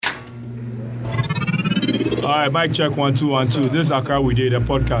Alright, mic check 1 2 1 2. This is Accra We Did, the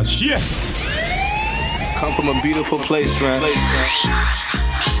podcast. Yeah. Come from a beautiful place, man.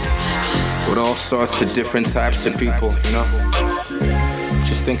 With all sorts of different types of people, you know.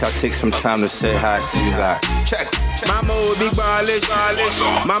 Just think I'll take some time to say hi to you guys. Check. Mama will be balish,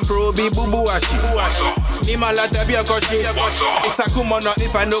 man pro be boo boo ashi. Nima la tabi a koshi. It's a kumona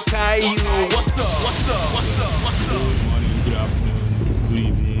if I know kai you. What's up? Good morning, good afternoon, good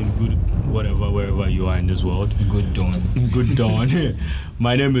evening, good whatever, wherever you are in this world. Good dawn. Good dawn.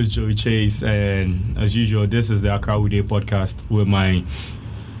 My name is Joey Chase, and as usual, this is the Accra We Did podcast with my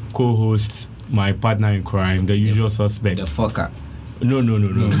co-host, my partner in crime, the usual suspect. The fucker. No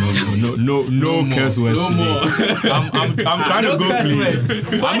curse words today. I'm trying to go clean.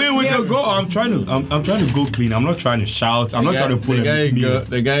 I mean, we can go. I'm trying to go clean. I'm not trying to shout. I'm not trying to pull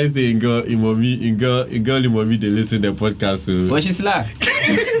the guy saying girl in mommy they listen to the podcast. So. What she slack?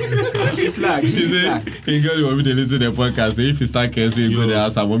 She's slack. In girl in mommy they listen to the podcast. So if you start cursing, we go there.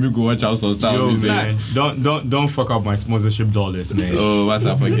 So mommy go watch out some stuff. Yo, man, don't fuck up my sponsorship dollars, man. Oh, what's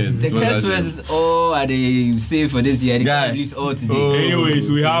I forget? The curse words is all are they save for this year? They can release all today. Anyways,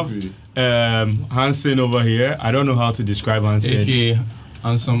 we have Hanson over here. I don't know how to describe Hanson. A.K.A.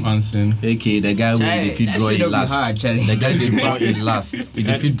 Handsome Hanson. A.K.A. the guy will if you draw it last. The guy they draw it last.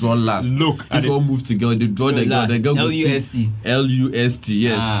 If you draw last. Look, if you all move together, they draw the girl. The girl will L-U-S-T. L-U-S-t,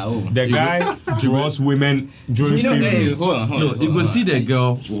 yes. The guy draws women during film. Hold on. You go see the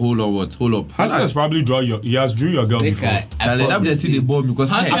girl. Hold up. Hanson has probably he has drew your girl before. Charlie, that be the ball because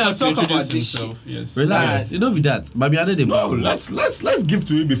Hanson I has talk to about introduce this himself. Yes. Relax. You know be that. But behind the ball. No, let's give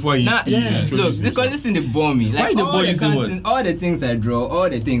to him before he look, because this thing they bore me. Like all the things I draw, all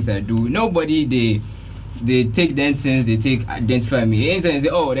the things I do, nobody they take dancing, they take identify me. Anytime they say,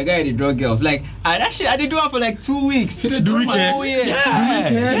 oh, the guy they draw girls. Like that shit I did do it for like 2 weeks. He did do it. Yeah.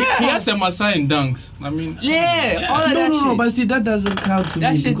 He has a Masai in dunks. I mean, all of that shit. No, but see that doesn't count to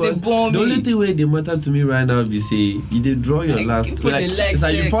that me shit because they bore me. the only thing where they matter to me right now is say you did draw your last. You put the legs it's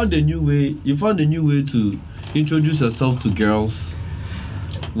like you found a new way. You found a new way to introduce yourself to girls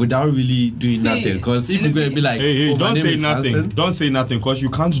without really doing nothing. Because if you're going to be like, hey, oh, don't say nothing. Hanson. Don't say nothing because you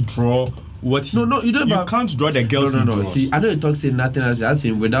can't draw what. No, you don't. You can't draw the girls. No. See, I know you talk say nothing. I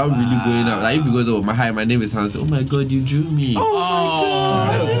say without really going out. Like if you go, my name is Hanson. Oh my God, you drew me. Okay,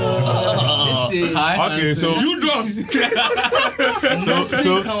 so you draw.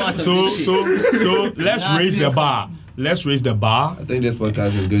 so let's raise the bar. Let's raise the bar. I think this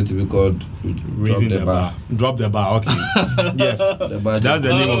podcast is going to be called Raising the Bar. Drop the bar. Okay. Yes. That's the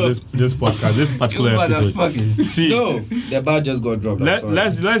name of this podcast. This particular episode. See, no, the bar just got dropped.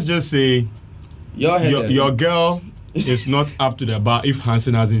 Let's just say your girl is not up to the bar if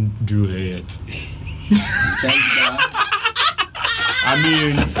Hanson hasn't drew her yet. I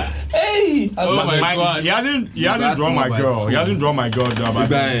mean, hey! Oh my God! He hasn't drawn my girl. He hasn't drawn my girl.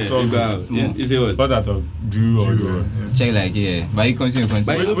 You say what? What I thought, drew or draw. Check like but you continue.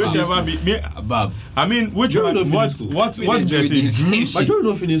 Whichever be me. I mean, which one? What better? But you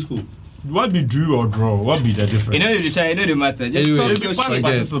don't finish school. What be drew or draw? What be the difference? You know the matter. Just it's past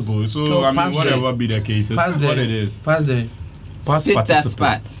participle. So I mean, whatever be the case, it's what it is. Past the past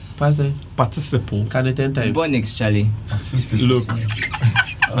participle. Past the participle. Can you 10 times? Bonix, Charlie. Look.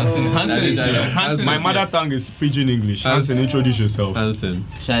 Hanson, my mother tongue is pidgin English. Hanson, introduce yourself. Hanson.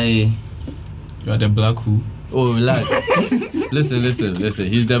 Charlie. You are the black who? Oh, relax. Listen.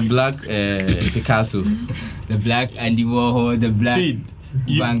 He's the black Picasso. The black Andy Warhol, the black. See,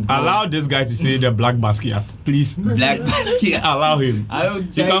 you allow this guy to say the black Basquiat, please. Black Basquiat. Allow him.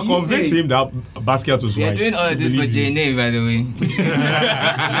 You can convince him that Basquiat was white. You're doing all of this for Jane, by the way.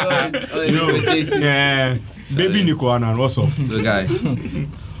 All of this for JC. Yeah. Baby Nico Anan, what's up? So, guy.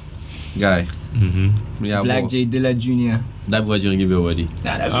 Black J Dilla Jr. That was you give you already.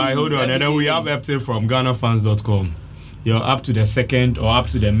 Alright, hold on. And then we have Epton from GhanaFans.com. You're up to the second or up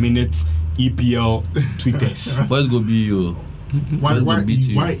to the minute EPL tweeters. What's going to be you? Why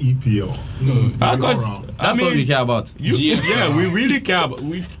EPL? That's what we care about. Yeah, we really care about.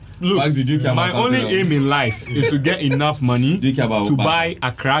 Look, my only aim in life is to get enough money to buy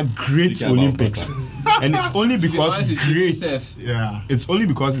Accra Great Olympics. And it's only because great. Yeah. It's only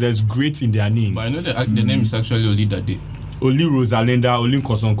because there's great in their name. But I know the name is actually Oli Dade. Oli Rosalinda, Oli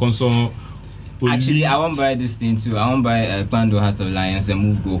Koson. Actually, I won't buy this thing too. I won't buy Pando House of Lions and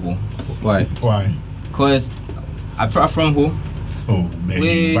move Go Home. Why? Because apart from home. Oh man,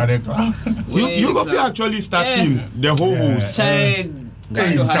 you go actually starting the whole host. The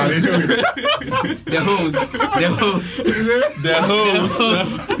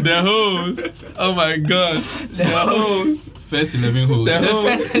host. Oh my God. The host. First 11 hosts. The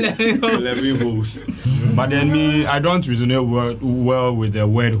first 11 hosts. But then me, I don't resonate well with the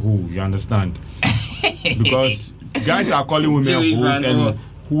word "hoe." You understand? Because guys are calling women hoes and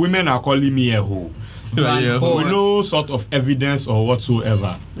women are calling me a hoe. With no sort of evidence or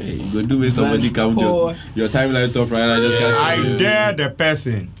whatsoever. Hey, you go do with somebody come to your timeline top right now. I dare the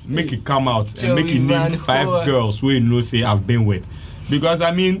person make it come out and make it name 5 girls who you know say I've been with. Because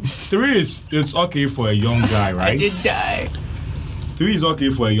I mean 3 it's okay for a young guy, right? I did die. 3 is okay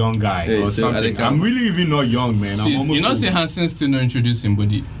for a young guy or something. I'm really even not young, man. I'm almost. You know, say Hanson still not introducing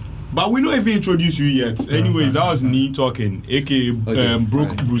body. But we not even introduce you yet. Anyways, that was me talking, aka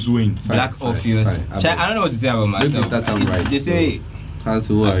Brooke Bruce Wayne. Black Orpheus. I don't know what to say about myself. Right. They say,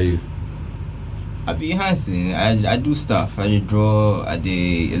 Hanson, who are you? I be Hanson. I do stuff. I draw. I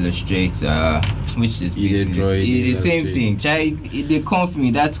illustrate. Which is basically the same thing. They come for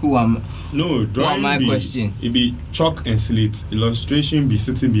me. That's who I'm. No, drawing. My question. It be chalk and slate. Illustration be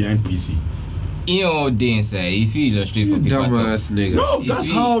sitting behind PC. In all day, say if you illustrate for people, nigga. No,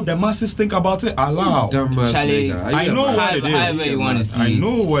 that's how the masses think about it. Allow. Charlie, I know what it is. However you want to see I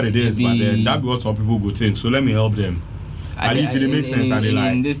know what it is, but then that goes how people go think. So let me help them. At least it makes sense. And they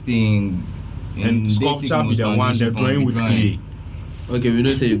like. In this thing. And sculpture be the one they're drawing with clay. Okay, we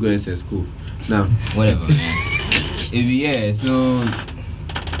don't say you go SS school. Now, whatever, man. So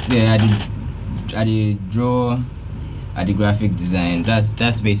yeah, I did draw. I did graphic design.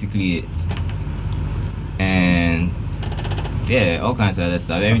 That's basically it. And yeah, all kinds of other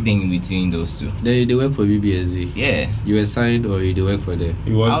stuff. Everything in between those two. They work for BBSZ. Yeah. You were signed or you work for them?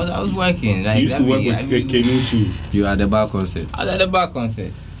 I was working. Like, you used to work with Kenu too. You are at the bar concert. I was at the bar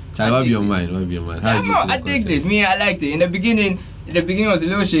concert. What be your mind? I dig it. Me, I liked it. In the beginning was a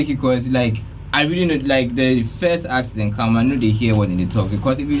little shaky because like I really know like the first acts then come. I know they hear what they talk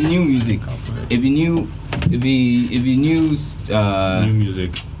because it be new music. It be new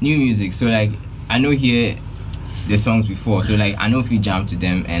music. So like I know hear the songs before. So like I know if you jump to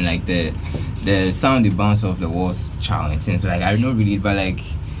them and like the sound, the bounce off the walls, challenging. So like I know really, but like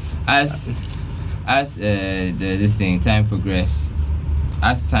as this thing time progress.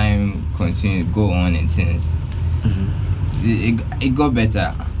 As time continued, go on and things, it got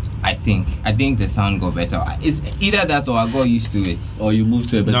better. I think the sound got better. It's either that or I got used to it. Or you moved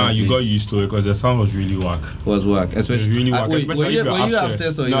to a better place. You got used to it because the sound was really whack. Especially really whack. Especially if were you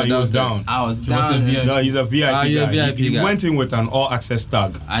upstairs or he was down. I was down. No, he's a VIP guy. VIP he guy. went in with an all access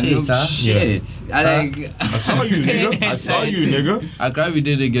tag. I know shit. I saw you, nigga. I cried we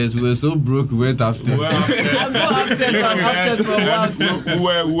did it, guys. We were so broke. We went upstairs. I go upstairs for a while too. We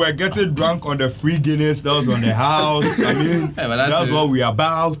were getting drunk on the free Guinness that was on the house. I mean, that's what we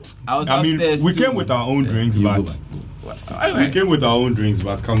about. I mean, we came with our own drinks, but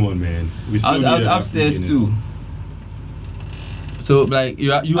come on, man. I was upstairs too. So, like,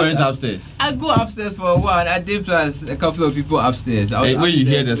 you went upstairs? I go upstairs for a while. I did plus a couple of people upstairs. When you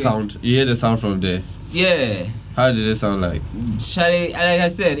hear the sound, you hear the sound from there? Yeah. How did it sound like? Charlie, like I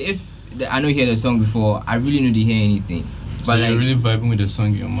said, I don't hear the song before, I really don't hear anything. But you're really vibing with the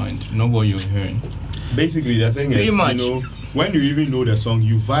song in your mind. Know what you're hearing. Basically, the thing is, when you even know the song,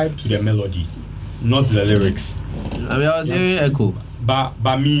 you vibe to the melody, not the lyrics. I mean, I was hearing echo.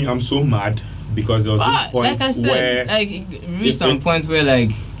 But me, I'm so mad because there was this point like I said, where like reached some point where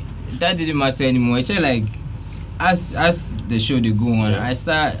like that didn't matter anymore. It's like as the show they go on, I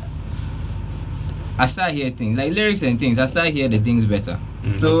start hear things like lyrics and things. I start hear the things better.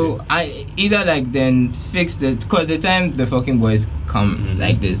 So I either like then fix the because the time the fucking boys come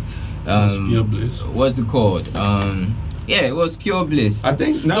like this. Pure bliss. What's it called? Yeah, it was pure bliss. I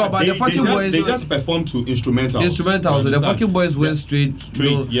think but the fucking boys they just performed to instrumentals. So the fucking boys went straight.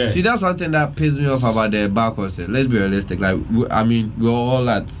 Yeah. See, that's one thing that pisses me off about the bar concert. Let's be realistic. Like, we're all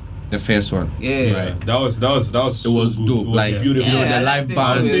at the first one. Yeah. Right. That was. It was so dope. Like beautiful. Yeah, the live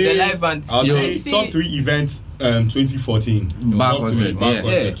band. The live band. I'll say top 3 events. 2014 bar concert.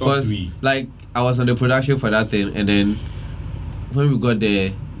 Yeah. Top 3. Like I was on the production for that thing, and then when we got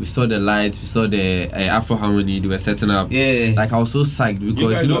there. We saw the lights, we saw the Afro Harmony they were setting up. Yeah. Like I was so psyched because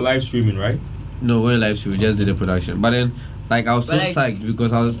you guys were live streaming, right? No, we were live streaming, we just did the production. But then like I was so psyched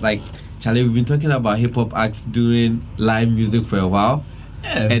because I was like, Charlie, we've been talking about hip hop acts doing live music for a while.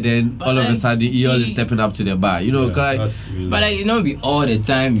 Yeah. And then all of a sudden Earl is stepping up to the bar. You know, really but like be all the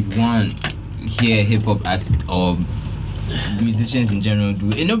time you want hear hip hop acts or musicians in general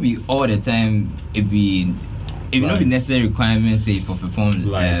do. It not be all the time it be not the necessary requirements say for perform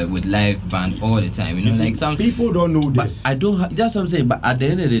with live band all the time. You know, like some people don't know this. But I don't. That's what I'm saying. But at the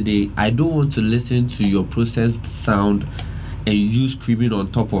end of the day, I don't want to listen to your processed sound and you screaming on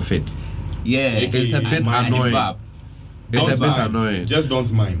top of it. Yeah, it's a bit annoying. It's a bit annoying. Just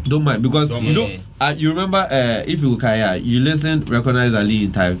don't mind. Don't mind because you know. You remember if you Kaya, you recognize Ali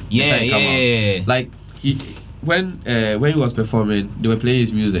in time. Yeah. Like when he was performing, they were playing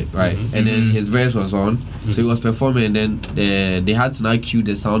his music, right? And then his verse was on, so he was performing, and then they had to now cue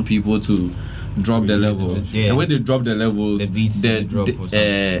the sound people to drop the levels. Yeah. And when they dropped the levels, the beats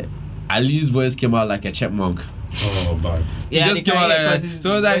Ali's voice came out like a chipmunk. Oh, bad. Yeah, it just came out like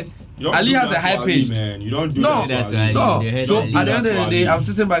so like. Ali has a high pitch. Man. You don't do that. No. So at the end of the day, I'm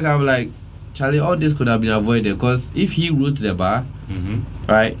sitting back. I'm like, Charlie, all this could have been avoided because if he wrote the bar,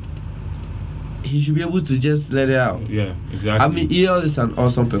 right, he should be able to just let it out. Yeah, exactly. I mean, EL is an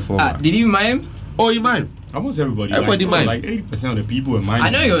awesome performer. Did you mime? Oh, you mime? Almost everybody. Mime. Like 80% of the people in mime. I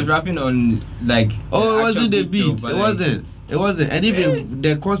know he was rapping on like. Oh, it wasn't the beats. It wasn't. And even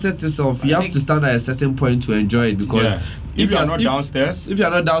the concept itself, you have to stand at a certain point to enjoy it because if you are not downstairs, if you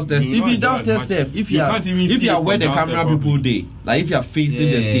are downstairs safe, if you are where the camera people day, like if you are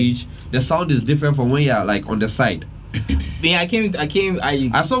facing the stage, the sound is different from when you are like on the side.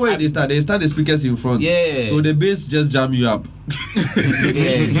 I saw where they start the speakers in front. Yeah. So the bass just jam you up.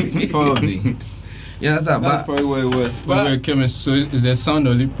 Yeah, probably. Yeah, that's probably what it was. But Chemist, so is the sound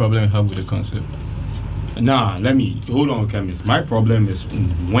the only problem you have with the concept? Nah, hold on, Chemist. My problem is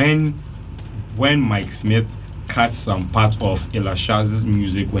when Mike Smith cut some part of Elashaz's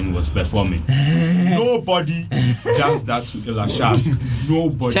music when he was performing. Nobody does that to Elashaz.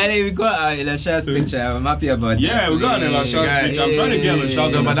 Nobody. Charlie, we got Elashaz's picture. I'm happy about we got an Elashaz's picture. I'm trying to get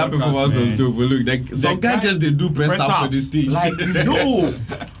Elashaz on but that performance was dope. But look, some guy just they do press up for the stage. Like, no.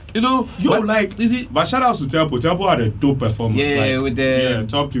 You know, but shout out to Tempo. Tempo had a dope performance. Yeah, like, with the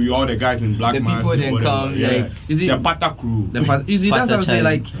top 3, all the guys in black masks. The people that come, the Pata crew. That's what I'm saying.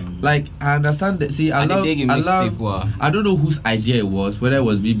 Like I understand that. See, I don't know whose idea it was, whether it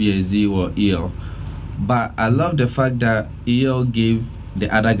was BBNZ or EL, but I love the fact that EL gave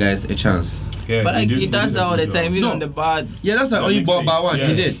the other guys a chance. Yeah, but like he does that all the time, even on the bar. Yeah, that's like only bar one.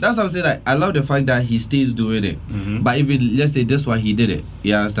 He did. That's what I'm saying. Like I love the fact that he stays doing it. But even let's say this one, he did it.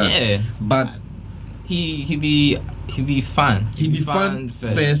 You understand? Yeah. But he be fun. He be fun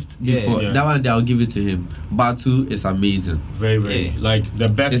first before that one. I'll give it to him. Bar 2 is amazing. Very, very like the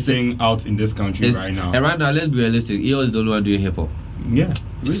best thing out in this country right now. And right now, let's be realistic. He is the only one doing hip hop. Yeah.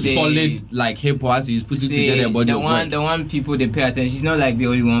 Solid like hip hop as he's putting together body the one people they pay attention. She's not like the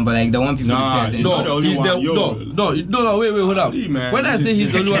only one, but like the one people they pay attention. No, wait, hold up. Ali, when I say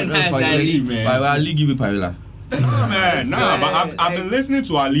he's the only one, Ali give it Pavila. But I've been listening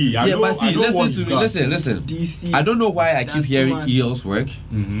to Ali. Listen. DC. I don't know why I keep hearing EL's work,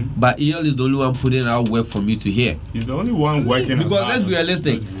 but EL is the only one putting out work for me to hear. He's the only one working. Because let's be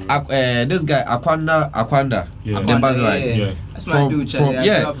realistic. This guy Akwanda, that's my dude.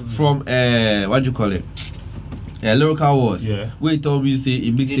 From what do you call it? Lyrical Wars. Yeah. Where he told me say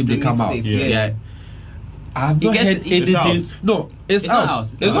in mixtape they come out. Yeah. I've not heard anything. No, it's out.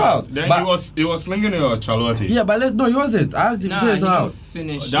 It's not out. Then he was slinging your ChaleWote. Yeah, but he wasn't. I asked him to say it's not out.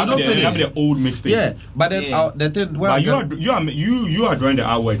 That be the old mixtape. Yeah, but then the thing. But you are doing the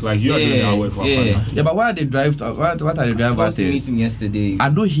artwork. Like you are doing the artwork for Yeah, but why are they drive? What are they driving? I was supposed to meet him yesterday. I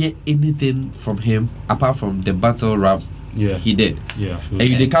don't hear anything from him apart from the battle rap. Yeah, he did. Yeah, and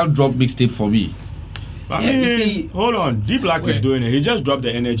they can't drop mixtape for me. I mean, hold on. D Black is doing it. He just dropped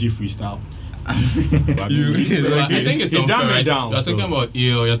the energy freestyle. I think it's unfair, right? You're talking about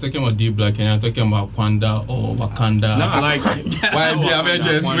EO, you're talking about D Black, and you're talking about Kwanda or Wakanda. Nah, like why the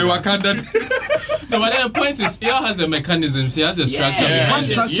Avengers? We Wakanda. No, but the point is, EO has the mechanisms, he has the structure. What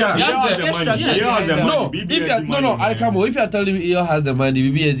structure? He has the money. If you're telling me EO has the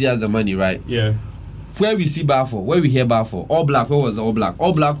money, BBSD has the money, right? Yeah. Where we see Bar for, where we hear Bar for, All Black. Where was All Black?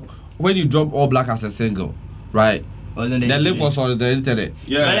 All Black. When you drop All Black as a single, right? The link was on the internet.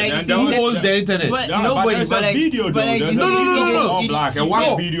 Yeah, but who owns the internet? But nobody. But like, video though. No. All Black. And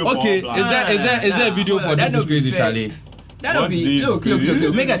one video for All Black. Is there a video for This Is Crazy, Charlie? That'll be look.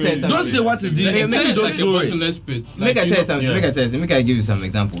 Make a test. Don't say what is this. Make a test. Make I give you some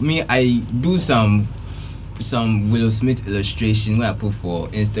example. Me, I do some Willow Smith illustration where I put for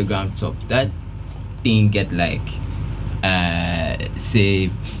Instagram top. That thing get like say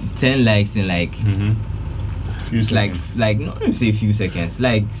 10 likes in like like not let me say a few seconds,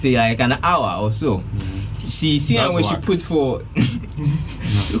 like say like an hour or so. She see how when she put for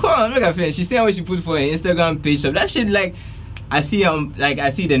hold on, make her finish. She see how when she put for an Instagram page up. That shit like I see I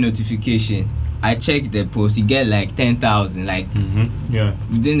see the notification. I check the post, you get like 10,000 like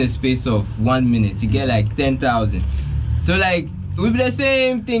within the space of 1 minute, you get like 10,000. So like we be the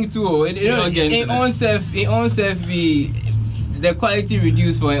same thing too. It own self be the quality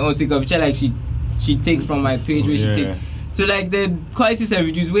reduced for her own sake of like she take from my page where she take So like the quality is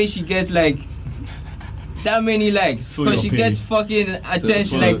reduced where she gets like that many likes because she gets fucking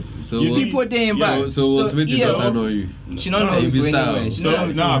attention people there back. So what's making that know you? She don't know if anyway. She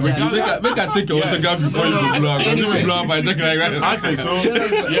don't know. Make her take your autograph before you go blow up. Because you blow up by taking like that. I say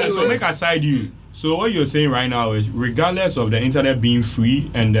so. So make aside you. So what you're saying right now is, regardless of the internet being free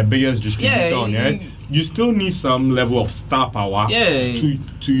and the biggest distributor on earth, you still need some level of star power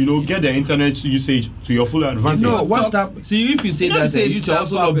to get the internet usage to your full advantage. No, what's that? See, if you say that, you should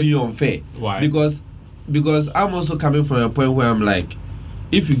also not be unfair. Why? Because I'm also coming from a point where I'm like,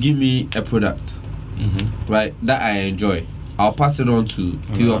 if you give me a product, right, that I enjoy, I'll pass it on to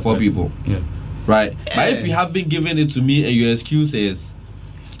 3 or 4 people. Yeah. Right? But if you have been giving it to me and your excuse is,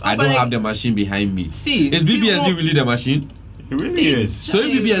 I don't have the machine behind me. See, is BBSD really the machine? It really is. So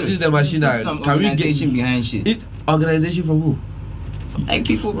if BBSD is the machine, can we get behind shit? It organization from who? Like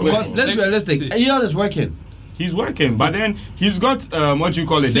people. Because let's be realistic. Ian is working. He's working, but then he's got what you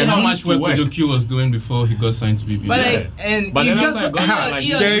call it. See how much work Kojo Q was doing before he got signed to BBSD. But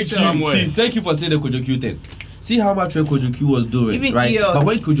thank you for saying the Kojo Q thing. See how much work Kojo Q was doing, even right? But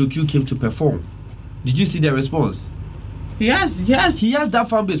when Kojo Q came to perform, did you see the response? He has that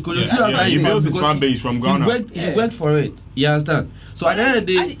fan base. He built his fan base from Ghana. He worked for it. You understand? So at the end of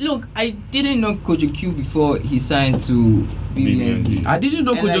the day, I didn't know Kojo Q before he signed to BBSD. I didn't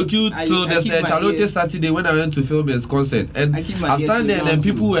know Kojo Q till the ChaleWote Saturday when I went to film his concert, and I'm standing there, and then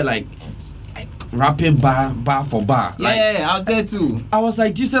people were like rapping bar for bar. Yeah, I was there too. I was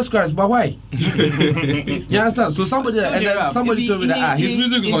like, Jesus Christ, but why? You understand? So somebody told me that his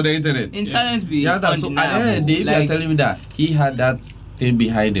music is on the internet. In talent be. You understand? So at the end of the day, if you're telling me that he had that thing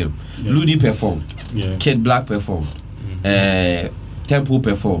behind him, Ludi performed, Kid Black performed, Temple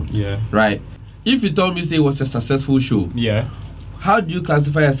performed, right? If you told me say it was a successful show, how do you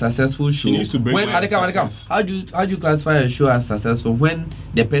classify a successful show? How do you classify a show as successful when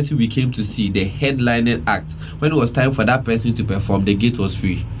the person we came to see, the headlining act, when it was time for that person to perform, the gate was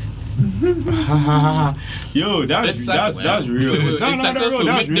free? Yo, that's real. No,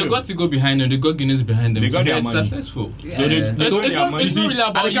 that's real. They got to go behind them. They got Guinness behind them. They got their money. Successful. Yeah. So it's not really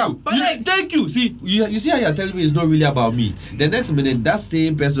about you. Thank you. See, you see how you're telling me it's not really about me. The next minute, that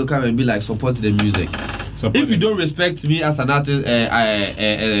same person will come and be like, support the music. If you don't respect me as an artist,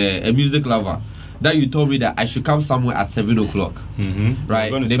 a music lover, that you told me that I should come somewhere at 7 o'clock,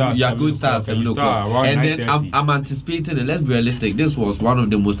 right? Then you are going to start at 7 o'clock, and then I'm anticipating. And let's be realistic, this was one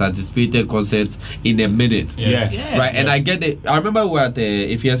of the most anticipated concerts in a minute, right? And I get it. I remember we were at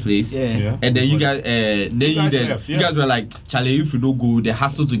Ife's place, and then you guys were like, Charlie, if you don't go, the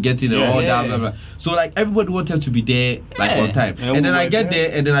hassle to get in and all that, blah, blah. So like everybody wanted to be there like on time, and then I get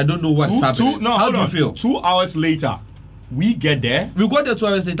there, and then I don't know what's happening. How do you feel? 2 hours later, we get there. We got there 2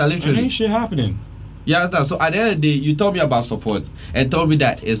 hours later, literally. And ain't shit happening. You understand? So at the end of the day, you told me about support and told me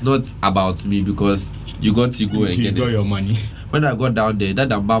that it's not about me because you got to go and get your money. When I got down there,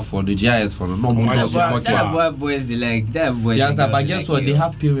 that I'm for the GIS for no more. That boys they like that boys. You understand? But guess what? They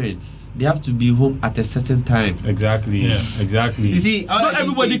have parents. They have to be home at a certain time. Exactly. You see, not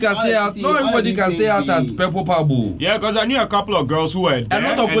everybody can stay out. Not everybody can stay out at Purple Pabo. Yeah, because I knew a couple of girls who were there. And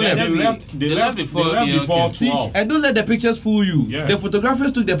not of they left before 12. And don't let the pictures fool you. Yeah. The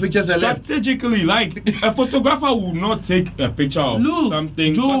photographers took the pictures and left. Strategically, like a photographer will not take a picture of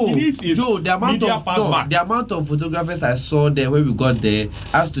something. Joe, the amount of photographers I saw there when we got there,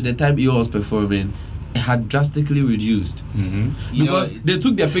 as to the time he was performing, had drastically reduced because they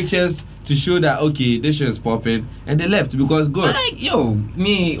took their pictures to show that okay, this show is popping, and they left because good.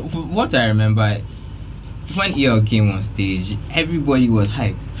 What I remember when EL came on stage, everybody was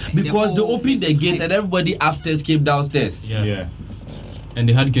hyped because they opened the gate and everybody upstairs came downstairs. Yeah. And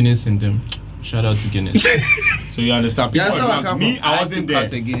they had Guinness in them. Shout out to Guinness. So you understand? I wasn't there.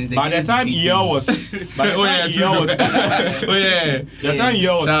 By the time EL was, performing,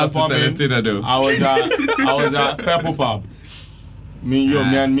 I was at Purple Pub. I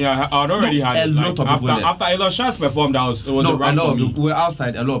had already had a lot of people after Elon Shaz performed. It was a wrap for me. We were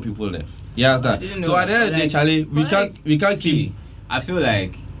outside. A lot of people left. Yeah, that's that. So at the end of the day, Charlie, we can't keep. I feel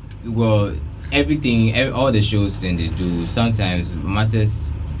like all the shows then they do sometimes matters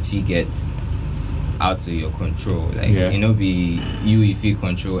if you get out of your control, be you if you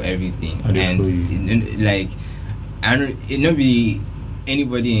control everything, and it not be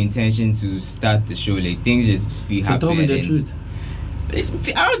anybody intention to start the show, like things just feel happen. Tell me the truth.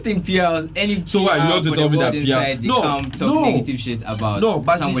 I don't think PR's any. So what, you want to tell me that PR? Talk negative shit about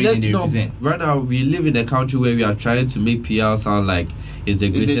somebody they represent. Right now we live in a country where we are trying to make PR sound like it's the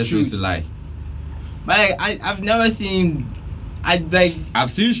greatest way to lie. But I've never seen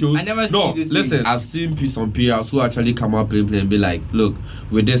I've seen shows. I never see this. Listen, I've seen some PRs who actually come up and play and be like, look,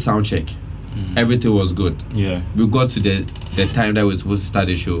 we did sound check. Everything was good. Yeah. We got to the time that we were supposed to start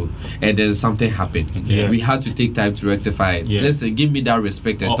the show, and then something happened. Yeah. We had to take time to rectify it. Yeah. Listen, give me that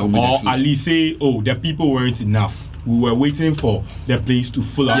respect and tell me the truth. Or at least say, the people weren't enough. We were waiting for the place to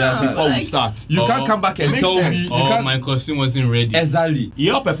fill up before we start. You can't come back and tell me. My costume wasn't ready. Exactly.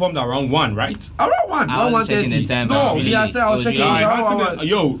 You all performed around 1, right? Around 1. I was checking the time. No, I said I was checking.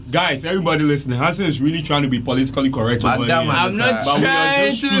 Yo, guys, everybody listening. Hanson is really trying to be politically correct. I'm not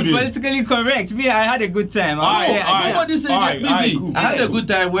trying to be politically correct. Me, I had a good time. Nobody said busy. I had a good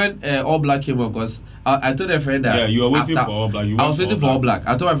time when All Black came up because I told a friend that. Yeah, you were waiting for All Black. I was waiting for All Black.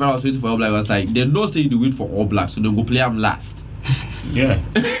 I told my friend I was waiting for All Black. I was like, they don't say you wait for All Black, so they go play them last. Yeah.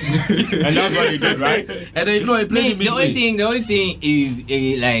 And that's what he did, right? And then, he played the only thing is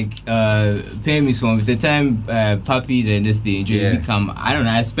pay me from the time Papi then this thing become, I don't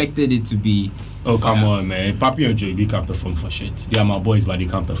know, I expected it to be. Oh, come on, man. Papi and JB can't perform for shit. They are my boys, but they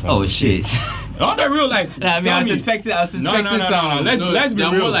can't perform. Oh, shit. Oh, they're real, like. I mean, I was suspecting some. Let's be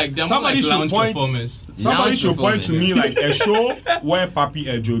real. Somebody should point to me like a show where Papi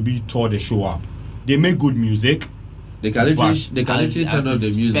and JB tore the show up. They make good music. They can literally turn off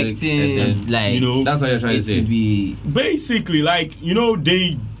the music and then, that's what you're trying to say. Basically,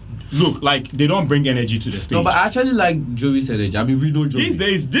 they look like they don't bring energy to the stage. No, but I actually like Joey's energy. I mean, we know Joey. These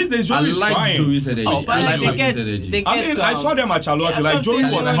days Joey's I like trying. Joey's energy. Oh, but I like Joey's energy. I saw them at Charlotte. Joey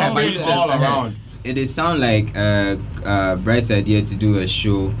was humming all around. It sound like a bright idea to do a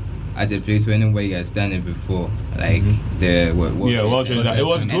show at a place where nobody has done it before, like the World Trade Center. It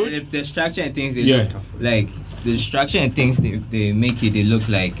was good. The structure and things look like the structure and things they make it. They look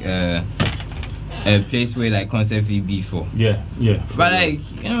like a place where like concert fee be for. Yeah. But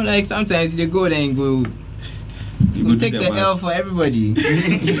sometimes you go there and go. You take the L for everybody.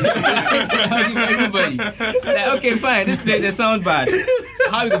 Everybody. Okay, fine. This place they sound bad.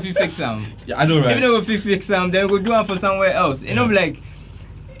 How do we fix them? Yeah, I know, right? Even though if we fix them, then we'll do one for somewhere else. And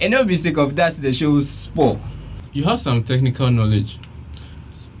don't be sick of that. The show's sport. You have some technical knowledge.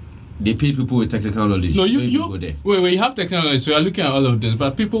 They paid people with technical knowledge. No, you wait. You have technical knowledge, so you're looking at all of this.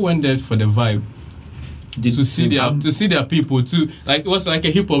 But people went there for the vibe. To see their people too, like it was like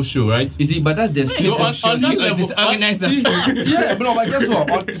a hip hop show, right? You see, but that's the excuse. So on that level, disorganized as yeah, but guess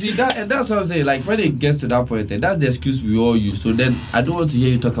what? See that, and that's what I'm saying. Like when it gets to that point, that's the excuse we all use. So then I don't want to hear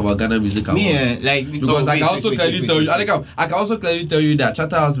you talk about Ghana Music Awards. Because I can also clearly tell you. I can also clearly tell you that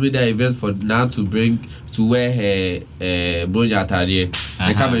Chata has made the event for now to wear her Bronya Atadie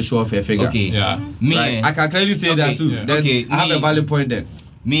and come and show off her figure. Okay, yeah. I can clearly say that too. Yeah. Then I have a valid point then.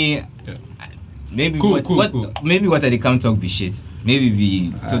 Maybe cool. Maybe what they come talk be shit. Maybe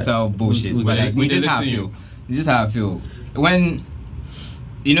be total bullshit. Cool. But this is how I feel. This is how I feel. When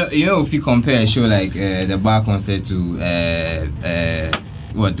if you compare a show like the bar concert to the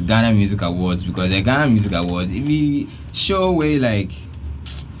Ghana Music Awards, because the Ghana Music Awards, if we show way like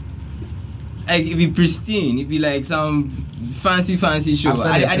it be pristine, it be like some fancy show.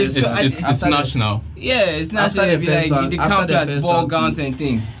 It's national. Yeah, it's national. It be like they come like ball gowns and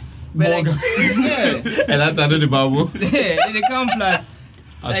things. But yeah. And that's another babu. Yeah, they come plus.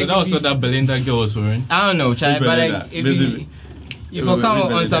 So that was what that Belinda girl was wearing. I don't know, child, but like if you come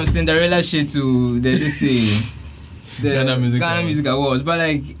on some Cinderella shit to the Ghana Music Awards, but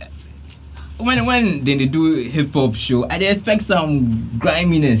like when they do hip hop show, I expect some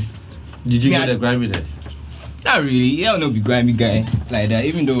griminess. Did you get the griminess? Not really. I don't know, be grimy guy like that.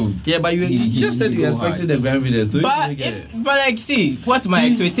 Even though but you just said you expected the griminess. So but see, what's my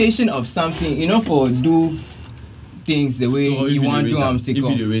expectation of something? For do things the way so you want to do. I'm sick of.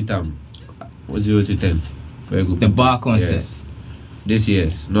 If you rate them, 0 to 10, very good. The bar concert. Yes. This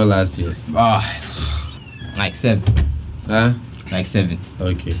year's, not last year's. Like 7. Huh? Like 7.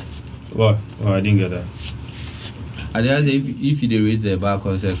 Okay. What? Oh, I didn't get that. I didn't say if you raise the bar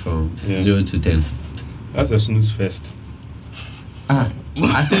concert from 0 to 10. That's a snooze fest. I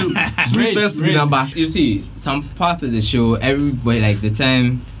said snooze fest number. You see, some part of the show, everybody like the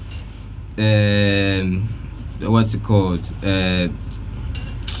time. What's it called?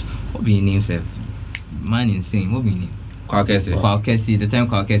 What be your name, Seth? Man insane. What be your name? Kwakesi. The time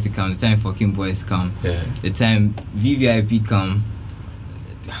Kwakesi come, the time fucking boys come. Yeah. The time VVIP come.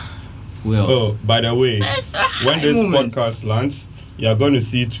 Who else? Oh, by the way, when this podcast lands, you're going to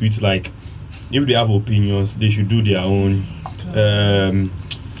see tweets like, if they have opinions, they should do their own.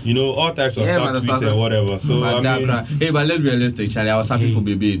 All types of sub-tweets and whatever. So, hey, but let's be realistic, Charlie. I was happy for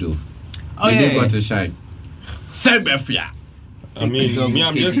Baby though. Oh, Baby got to shine. Sebefia. I mean,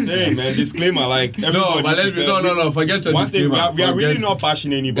 I'm just saying, man. Disclaimer, like no, but let's be no. Forget your disclaimer. We are really not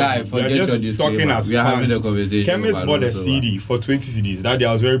bashing anybody. Guy, forget your disclaimer. We are having a conversation. Chemist bought a CD for 20 CDs. That day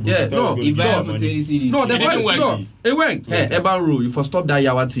I was very brutal. Yeah, no, he bought for 20 CDs. No, the first no. It went. Hey, Eban Roll, you for stop that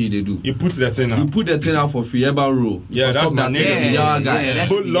Yawati they do. You put the thing out. You put the thing out for free. Eban Roll. Yeah, that's my name. Yeah,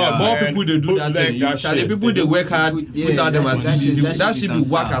 put love. More people they do that thing. The people they work hard, put out them as CDs. That should be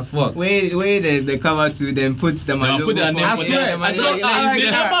whack as fuck. Wait, the cover to them put them on. Put their name. I swear.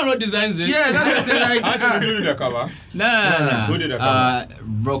 Eban Roll designs it. Yeah, that's the thing. Like, I should do the cover. No. Who did the cover?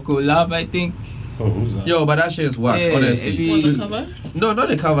 Rocco Love, I think. Oh, who's that? Yo, but that shit is whack, honestly. Want the cover? No, not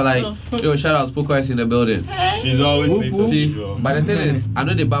the cover. Like, yo, shout out Spoke Ice in the building. She's always late to See, see. but the thing is, I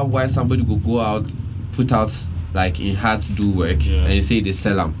know the about why somebody could go out, put out like in hard to do work, and you say they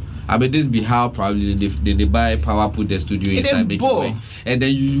sell them. I mean, this be how probably they buy power, put the studio inside, make it work, and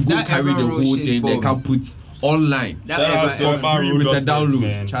then you go carry the whole thing. They can put online That for free with the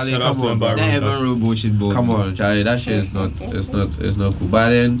download. Charlie, come on, bro. That Evan Road bullshit ball. Come on, Charlie. That shit is not. It's not cool. But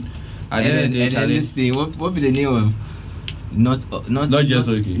then, And then this thing, what be the name of not just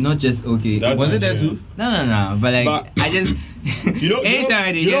okay? Not just okay. Was it there too? No. But like, I just anytime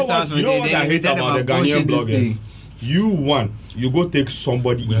I hear sounds from what I hate about the Ghanaian bloggers. You go take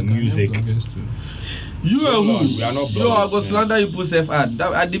somebody in music. You are who? We are not bloggers. Yo, I go slander you put self ad.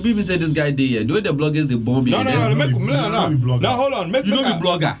 The people say this guy there. The way the bloggers they bomb you. No. Now hold on. You know be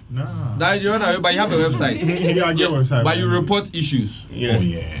blogger. Nah. That you know, but you have a website. Yeah, I get website. But you report issues. Yeah. Oh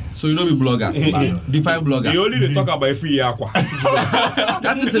yeah. So you know be blogger. Define blogger. They only talk about free aqua.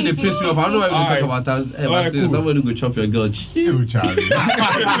 That is they piss me off. I don't know why we talk about that. But still, somebody go chop your girl. You Charlie.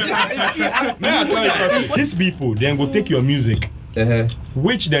 Man, I tell you something. These people then go take your music.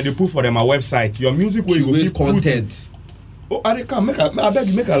 Which then they put for them a website. Your music where you go with content. I beg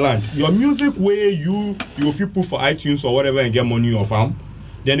you make a land. Your music where you feel put for iTunes or whatever and get money off them.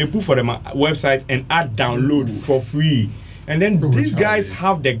 Then they put for them a website and add download for free. And then these guys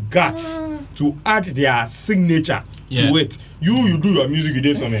have the guts to add their signature to it. You do your music, you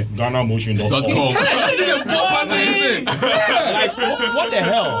did on GhanaMotion.com. Like what the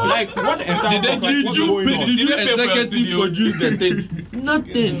hell? Like what the entire did you executive produce the thing?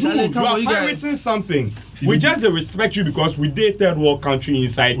 Nothing. Charlie, come on, you guys. Pirating something. We just respect you because we did third world country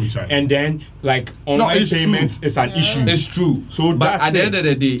inside, and then like online payments is an issue. It's true. So but that's at the end of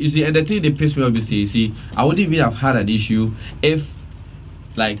the day, you see, and the thing they piss me off is, you see, I wouldn't even have had an issue if,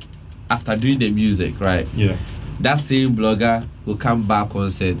 like, after doing the music, right? Yeah. That same blogger will come back on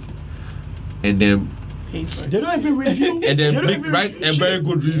set, and then they don't even review. And then write a very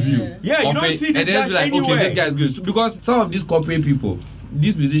good review. Yeah, you don't see this. And then be like, okay, this guy is good. So, because some of these corporate people,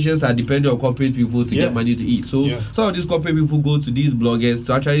 these musicians are dependent on corporate people to get money to eat. So some of these corporate people go to these bloggers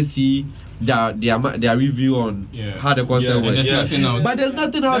to actually see their review on how the concert works. But there's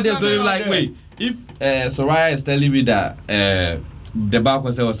nothing out there. So you're like, wait, if Soraya is telling me that the bar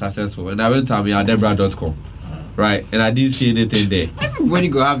concert was successful, and I went to Debra.com, right, and I didn't see anything there. Everybody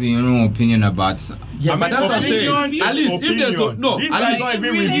go have your own opinion about. Yeah, but that's what I'm saying. At least if there's reviews. No, if there's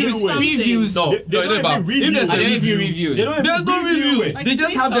reviews, there's no reviews. They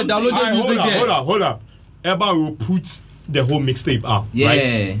just have the downloaded music there. Hold up. Eba will put the whole mixtape up,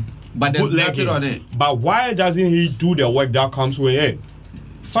 right? But there's nothing on it. But why doesn't he do the work that comes with it?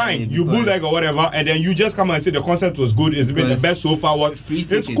 Fine, you bootleg or whatever, and then you just come and say the concept was good, it's been the best so far.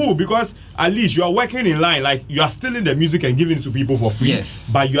 It's cool because at least you are working in line, like you are stealing the music and giving it to people for free. Yes.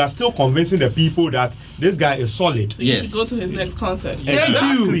 But you are still convincing the people that this guy is solid. So you should go to his next concert.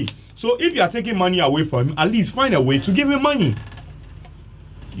 Exactly. So if you are taking money away from him, at least find a way to give him money.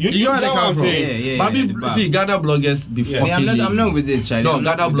 You know where they come from. But see, Ghana bloggers be fucking lazy. I'm not with it, Charlie. No,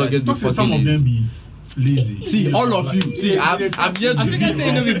 Ghana bloggers be fucking lazy. Some of them be lazy. See, all of you. See, I'm here to I think I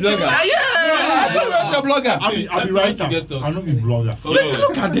say no be blogger. Yeah, I don't know the blogger. I'll be writer. I'll not be blogger.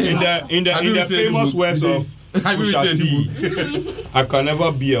 Look at this. In the famous words of Pusha T, I can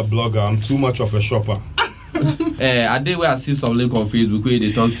never be a blogger. I'm too much of a shopper. I did where I see some link on Facebook where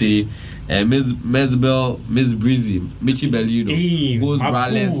they talk say Miss Breezy, Michi Bellino goes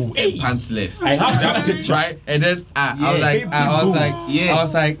braless and pantsless. I have that picture. Right? And then I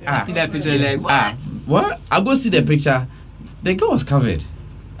was like, I see that picture like what? I go see the picture. The girl was covered.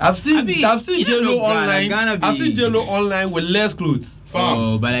 I've seen JLo online. I've seen JLo online with less clothes.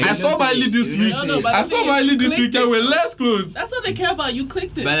 Oh, but like, I saw my lead this week. I saw my lead this weekend with less clothes. That's what they care about. You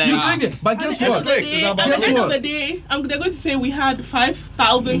clicked it. But You clicked it. But guess what? At the end of the day, they're going to say we had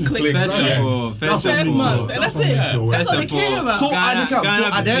 5,000 clicks. First month. And that's it. That's what they care about. So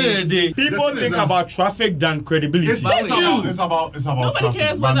at the end of the day, people think about traffic than credibility. It's about Nobody traffic.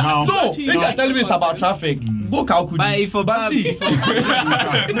 cares But about now, that. no, if you're telling me it's about traffic, go calculate. But if for Barbie,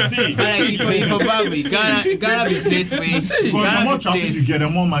 Ghana be place where because the more traffic you get, the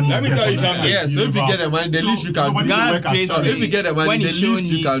more money Let me you get. tell you something. Yes, so if you get the money, the least you can do. Ghana place So if you get the money, when the you show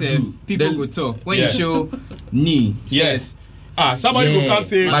least you can do. people go talk. When you show knee, Yes. Somebody will come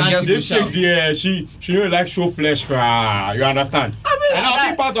say, this chick there, she don't like show flesh, you understand? And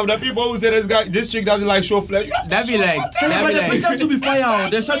I'll be part of the people who say this chick doesn't like show flesh. that be like, But the picture to be fire.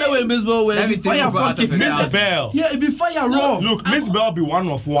 The shadow will Miss Bell will be fire fucking Miss Bell. Yeah, it be fire raw. Look, Miss Bell be one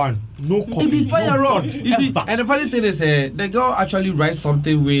of one. No copy. It be fire raw. Nobody You see, ever. and the funny thing is, the girl actually writes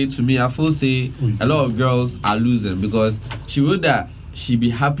something way to me. I feel say a lot of girls are losing because she wrote that she be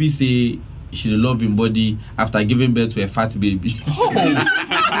happy say she love him body after giving birth to a fat baby.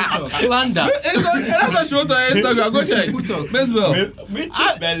 Slander. That's what she wrote on Instagram. Go check. Miss Bell.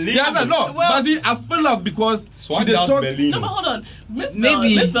 Yeah, no. But see, I feel like because she did talk. No, but hold on.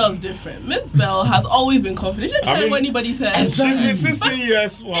 Miss Bell is different. Miss Bell has always been confident. She doesn't care what anybody says. She's been 16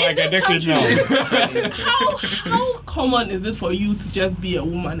 years for like a decade now. How common is it for you to just be a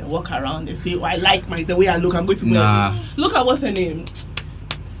woman and walk around and say, "Oh, I like the way I look. I'm going to wear this." Look at what's her name.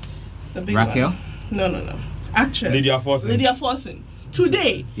 The big Raquel? One. No. Actress. Lydia Forson.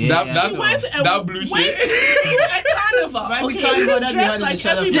 Today, she went and that blue went to a carnival. Dressed like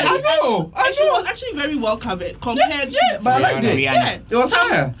everybody. Yeah, I know. And she was actually very well covered compared to. But I like it. Yeah, It was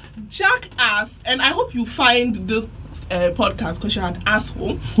fire. Jack ass, and I hope you find this podcast because you're an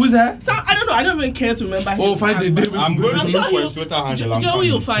asshole. Who's that? So, I don't know. I don't even care to remember. Find the name. I'm going to sure look for his Twitter handle.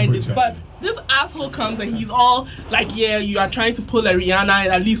 Joey will find it. But this asshole comes and he's all like, "Yeah, you are trying to pull a Rihanna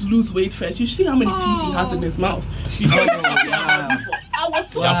and at least lose weight first. You see how many teeth he has in his mouth. I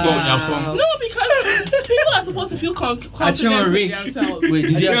was so no, because people are supposed to feel confident in themselves. Wait,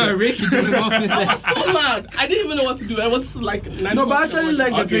 did you have a Rick? I was so mad. I didn't even know what to do. I was like, no, but I actually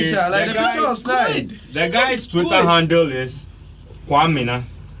like the picture. Like the picture was nice. The guy's Twitter handle is Kwamina,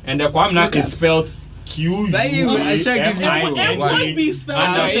 and the Kwamina is spelled I shall give you. It would be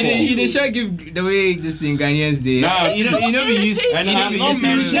spelled. You should give the way this thing Ghanaians do. You know we use. And I'm not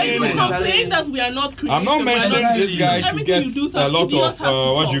mentioning. Complain that we are not creative. I'm not mentioning this guy to get a lot of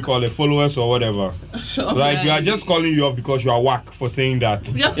what do you call it, followers or whatever. Like you are just calling you off because you are whack for saying that.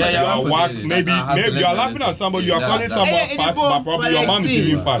 Yes, you are whack. Maybe you are laughing at somebody. You are calling someone fat, but probably your mom is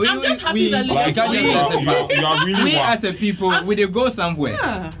even fat. I'm just happy that you are really we whack. as a people, we dey go somewhere.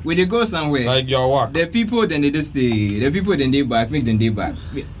 We dey go somewhere. Like you are whack. The people then they just stay. The people then they back, make them day back.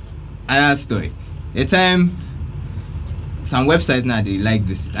 Another story. The time some website now they like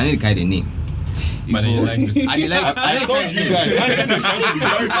visit. I need to carry the name. But they like this. I told you guys.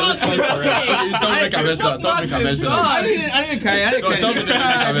 Don't make a mention. I didn't carry.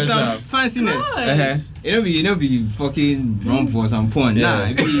 Some fanciness. It don't be fucking wrong for some porn. Nah,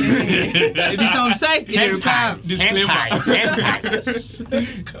 it be some site in the require Disclaimer.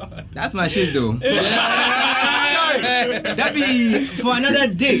 That's my shit though. That be for another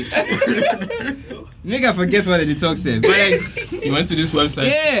day. Make I forget what the talk said. But like, You went to this website.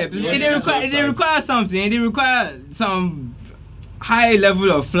 yeah, they require something. They require some high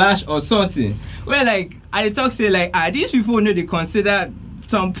level of flash or something. Where like I the talk say like these people know they consider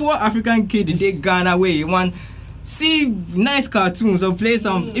some poor African kid they Ghana where you want see nice cartoons or play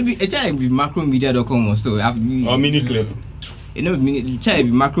some it be macromedia.com or so or mini clip. It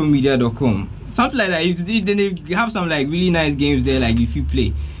be macromedia.com something like that. Then they have some like really nice games there like if you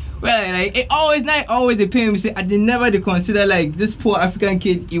play. Well, like it always night, always they pay me say I did never they consider like this poor African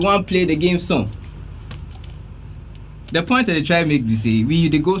kid he want play the game song. The point that they try make me say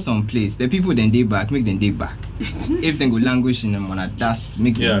they go someplace. The people then they back, make them day back. If they go languish in them on a dust,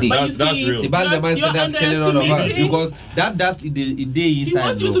 make them day. That's real. The mindset that's killing all of us because that dust it day inside. He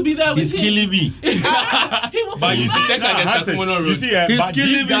wants you to be there with He's killing me. But you see, check out the Sakumono Road. You see, he's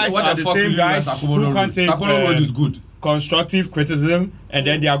killing me. Guys What are the the same guys who can't take Sakumono Road is good. Constructive criticism, and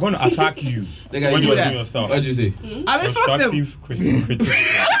then they are going to attack you when you're doing your stuff. What did you say? I mean, fuck them. Constructive criticism.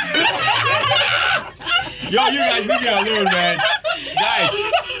 Yo, you guys leave me alone, man.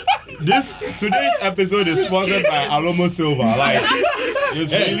 Guys, today's episode is sponsored by Alomo Silva. Like,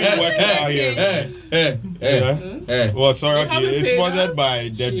 it's really working out here. Well, sorry, okay. It's sponsored by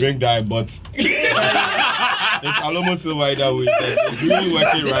the drink that I bought. It's almost silver either way. It's really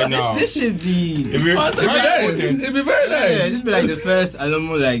working right now. This should be. It'd be very nice. Yeah, this be like the first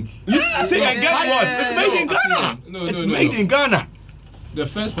Alomo like. See, and guess what? It's made in Ghana. It's made in Ghana. The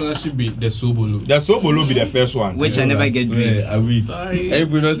first one should be the Sobolo. The Sobolo be the first one. Which I never get drink. Sorry.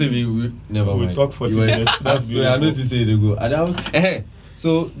 Everybody knows if we never mind. We'll talk 40 minutes. That's beautiful. I know you say they go.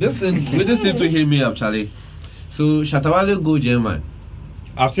 So this thing to hear me up, Charlie. So Shatawale go German.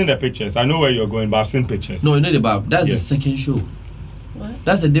 I've seen the pictures. I know where you're going, but I've seen pictures. No, you know the Bab. That's the second show. What?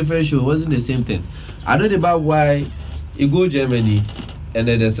 That's a different show. It wasn't the same thing. I know the Bab why he go Germany, and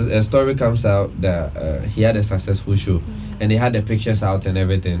then there's a story comes out that he had a successful show, and they had the pictures out and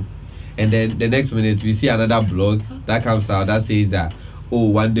everything. And then the next minute we see another blog that comes out that says that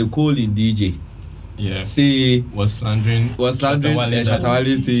when they call in DJ. Yeah. See, was slandering.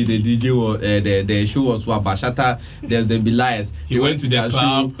 Shatawale say the DJ was the show was what, but Shatta there's the Belias. He went to the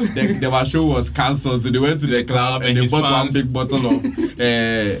club. The show was cancelled, so they went to the club and they bought one big bottle of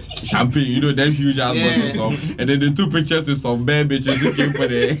champagne. You know, them huge ass bottles of, and then the two pictures with some bare bitches who came for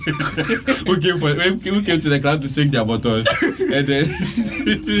the who came to the club to shake their bottles, and then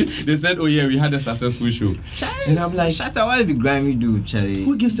they said, "Oh yeah, we had a successful show." And I'm like, Shatawale be grimy dude, Charlie.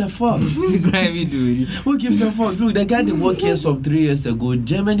 Who gives a fuck? Be grimy dude. Who gives a fuck? Look, the guy that worked here some 3 years ago,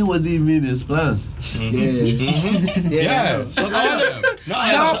 Germany wasn't even in his plans. Yeah.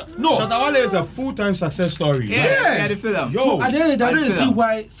 No. Shatawale is a full-time success story. Yeah, the film. Yo, So at the end of the day, I don't see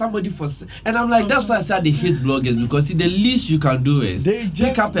why somebody and I'm like, that's why I said they hate bloggers, because see, the least you can do is they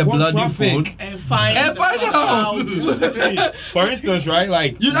just pick up a want bloody traffic. phone And find out. See, for instance, right,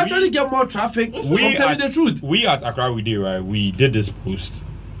 like you actually get more traffic from telling the truth. We at Accra We Did, right, we did this post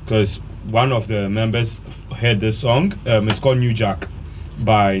because one of the members heard this song. It's called New Jack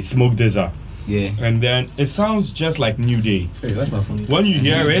by Smoke Dizza. Yeah. And then it sounds just like New Day. Hey, that's my phone. When you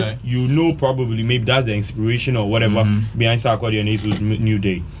hear it, you know probably maybe that's the inspiration or whatever behind Sarkodie and Ace with New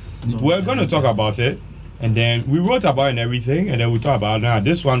Day. We're going to talk about it, and then we wrote about it and everything, and then we talk about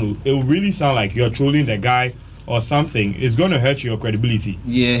this one. It will really sound like you're trolling the guy or something. It's going to hurt your credibility.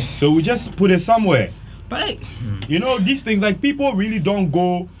 Yeah. So we just put it somewhere. But You know, these things, like, people really don't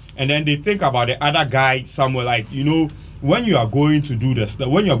go and then they think about the other guy somewhere. Like, you know, when you are going to do this,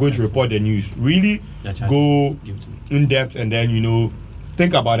 when you are going to report the news, really go in depth and then, you know,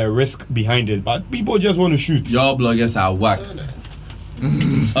 think about the risk behind it. But people just want to shoot. Your bloggers are whack.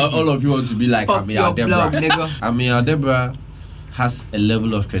 All of you want to be like Amir Debra. Amir Debra has a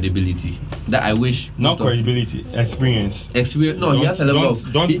level of credibility that I wish. Not credibility, experience. No, he has a level of.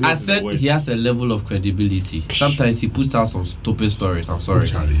 I said he has a level of credibility. Sometimes he puts out some stupid stories. I'm sorry,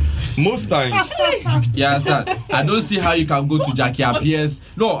 Charlie. Most times. You understand? I don't see how you can go to Jackie Appiah's.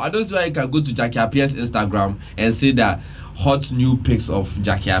 No, I don't see how you can go to Jackie Appiah's Instagram and say that hot new pics of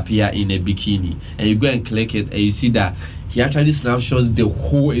Jackie Appiah in a bikini, and you go and click it and you see that he actually snapshots the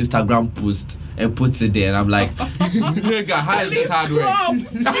whole Instagram post and puts it there, and I'm like, nigga, how is this hard work?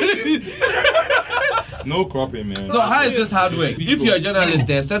 No cropping, man. No, how is this hard work? If you're a journalist,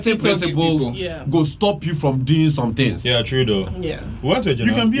 there are certain principles go stop you from doing some things. Yeah, true though. Yeah. What a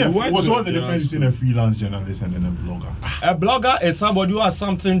You can be what's the journalist difference between a freelance journalist and then a blogger? A blogger is somebody who has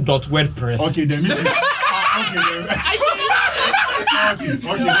something .wordpress. Okay, then me.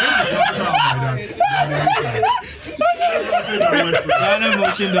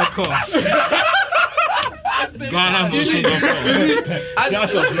 GhanaMotion.com. GhanaMotion.com.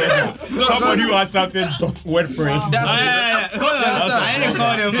 That's a pleasure. Somebody who has something .wordpress. I didn't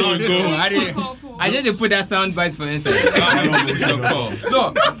call them. I just put that sound bites for instance.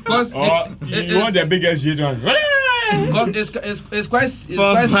 No, because you want the biggest shit one. Because it's quite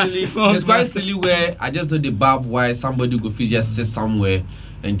silly. It's quite silly where I just know the Bab why somebody go fit just sit somewhere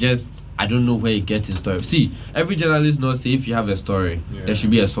and just I don't know where you get his story. See, every journalist knows if you have a story, there should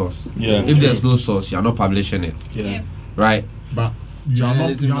be a source. Yeah. If there's no source, you're not publishing it. Yeah. Right? But you're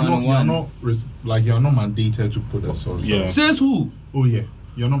not mandated to put a source. Yeah. Says who? Oh yeah.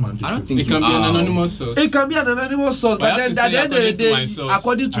 You're not mandated. I don't think It can be an anonymous source. It can be an anonymous source, but then at the end of the day,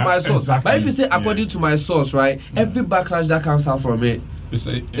 according to my source. Exactly. But if you say according to my source, right, every backlash that comes out from it, it's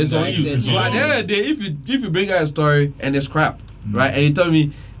on you. So at the end of the day, if you bring out a story and it's crap, right, and you tell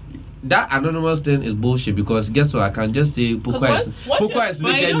me that anonymous thing is bullshit, because guess what? I can just say Pukwa is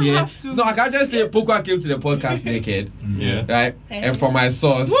naked here. No, I can just say Pukwa came to the podcast naked. Yeah. Right? And from my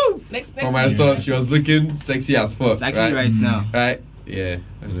source, source, she was looking sexy as fuck. It's actually right now. Right? Yeah,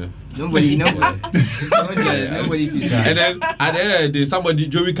 I know. Nobody. And then at the end of the day, somebody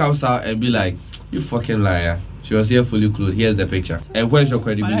Joey comes out and be like, "You fucking liar." She was here fully clothed. Here's the picture. And where's your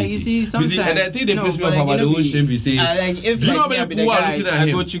credibility? You see, sometimes, and I think they piss me off about the whole shape. You say, like if you know how like, many people are looking at him?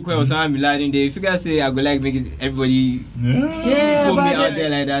 I go Chukwe or Osama Bin Laden, if you guys say I go like make it everybody put me out there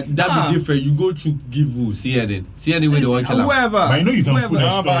like that. That be different. You go to give who? CNN where they want to whoever. But I know you can put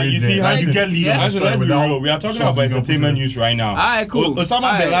a story you see, there. You get leaders. let's be real. We are talking about entertainment news right now. Alright, cool.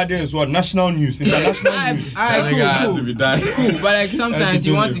 Osama Bin Laden is what? National news, international news. Cool. But like sometimes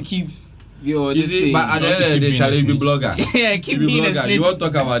you want to keep your you see, but at the end of the day, Charlie be blogger. Yeah, keep being a snitch. You want to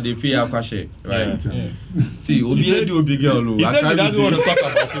talk about the fear kwashe, right? See, Obi do big girl. He said he doesn't want to talk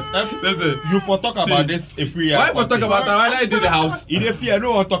about it. Listen, you for talk about this a free. Why for talk about that? Why not do the house? He dey fear. I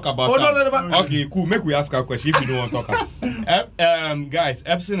don't want to talk about that. No. Okay, cool. Make we ask a question if you don't want to talk about. Guys,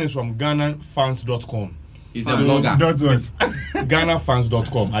 Epson is from GhanaFans.com. He's a blogger. That's what.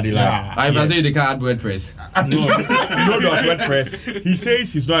 GhanaFans.com. If I say they can't add WordPress. No .wordpress. He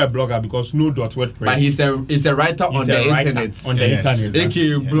says he's not a blogger because no .wordpress. But he's a writer on the internet. On the internet.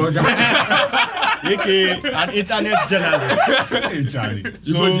 AKA blogger. AKA an internet journalist. Hey, Charlie.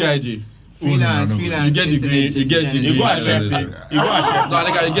 You go GIG. Freelance. You get degree. You get degree. You go Ashesi. No, I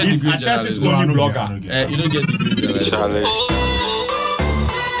think you get degree. Ashesi's only blogger. You don't get degree. Charlie.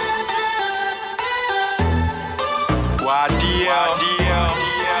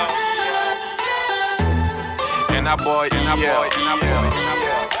 And that boy,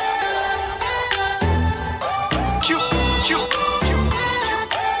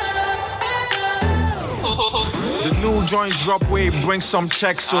 The new joint drop weight, bring some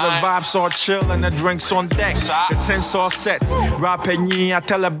checks so the vibes all chill and the drinks on deck. The tents all set. Rap and I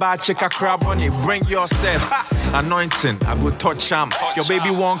tell a bad chick a crab on it. Bring yourself. Anointing, I go touch him. Your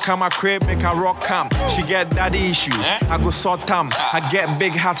baby won't come a crib, make her rock camp. She get daddy issues, I go sort them. I get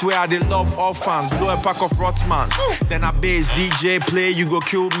big hats where I they love orphans. Blow a pack of Rottmans. Then I bass, DJ play, you go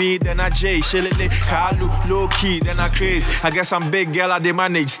kill me. Then I J, Shillele, Kalu, low key, then I craze. I guess I'm big girl, I they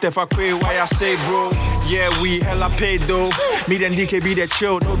manage. Steph I pray, why I say bro? Yeah, we hella paid though. Me then DKB the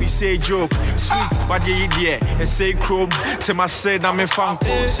chill, no be say joke. Sweet, what you idiot? And say chrome. Till I said I'm in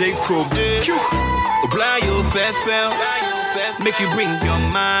funko, say chrome. Apply your fair, make you bring your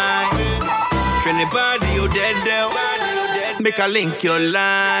mind. Train the body, you dead, make a link your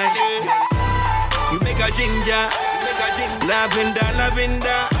life. You make a ginger, lavender.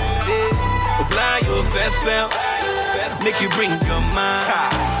 Apply your fair, make you bring your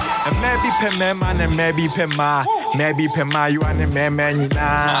mind. And maybe pe man and maybe pe ma, you and the man, you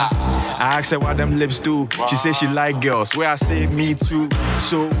nah. I asked her what them lips do. She said she like girls. Where I say me too.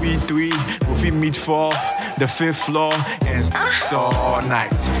 So we three, we meet for the 5th floor and all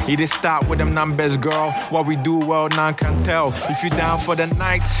night. It did start with them numbers, girl. What we do well, none can tell. If you down for the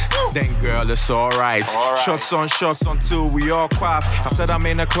night, then girl, it's alright. Shots on shots until we all quaff. I said I'm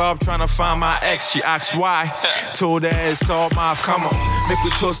in a club trying to find my ex. She asked why. Told her it's all math. Come on, make we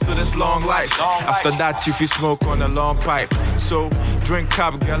toast to this long life. After that, if you smoke on a long pipe. So drink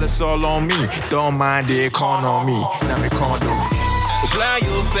up, girl, it's all on me. Don't mind the economy. Now me condo. Apply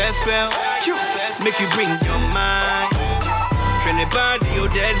your fair, make you bring your mind. Train the body, you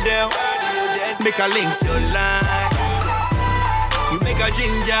dead, make a link your life. You make a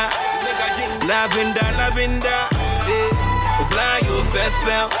ginger, lavender. Apply your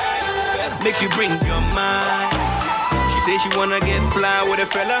fair, make you bring your mind. She say she wanna get fly with a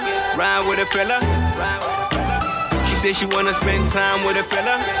fella, ride with a fella. She say she wanna spend time with a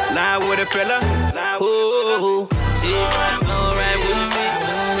fella, lie with a fella. Oh, it's alright with me.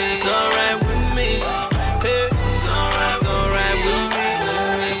 It's alright with me. Hey, it's alright with me.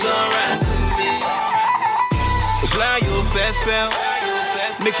 It's alright with me. Apply your fair,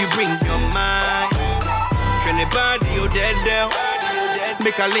 make you bring your mind. Train the body, you dead,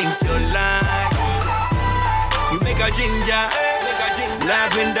 make a link your life. You make a ginger,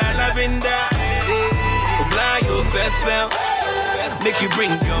 lavender. Apply your fair, make you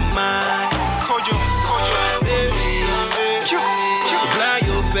bring your mind. Apply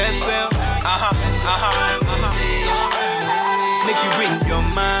your fair, make you bring your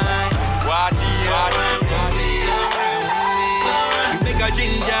mind. You make a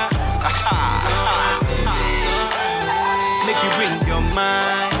ginger, make you bring your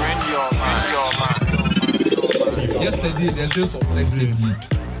mind. Yesterday, there's just some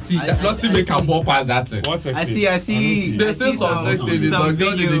Sextapes. See, nothing make a ball past that thing. What's I see. There's still some Sextapes. Some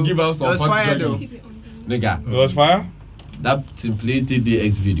video. They give out some fire though. Nigga. It was fire? That Played the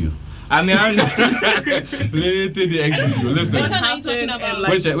X video. I mean, I know. Played the X video. Listen. What are you talking about?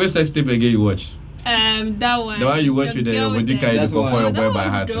 Which Sextape again you watch? That one. The one you watch with the guy in the boy by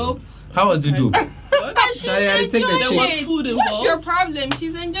heart. How was it dope? I she's enjoying it. Food What's involved. your problem?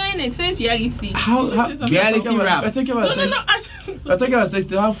 She's enjoying it. Face reality. How reality rap. I think about sex. I think about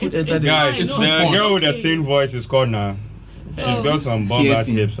sex. How food entered. Guys, fine. the It's girl with the okay. thin voice is called now. She's got some bomb ass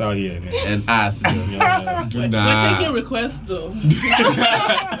Piercing. hips out here, man. And ass. Yeah, Do We're not. taking requests though.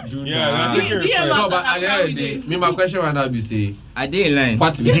 Do yeah, not. we're taking DM requests. No, but us at the end of the day, me, my question right now be say, I did in line.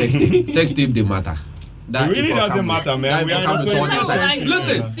 what be sex tape? Sex tape they matter. That It really if I doesn't come- matter, man. that We if I are come in to the turn 20th this side. century.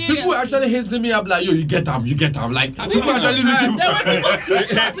 Listen, Serious. people actually hitting me up like, yo, you get them. Like, people actually looking There were people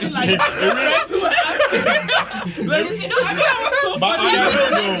screenshotting like friends who were asking. If you don't have But One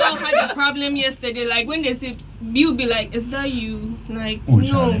I girl had a problem yesterday. Like when they say, you'll be like, "Is that you?" Like, Oh, no.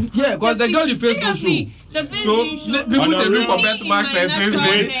 Charlie. Yeah, 'cause the girl you face no Seriously, the face So you show. people they look for Me in benchmarks my and things. natural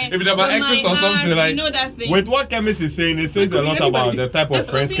They, hair, if they're about with exes my or something mask, like. you know that thing. With what Chemist is saying, it says a lot about the type of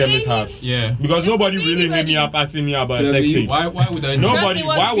friends Chemist has. Yeah. Because It nobody could be really hit me anybody. up asking me about a sex tape. Why would I? No. Trust Nobody- me, it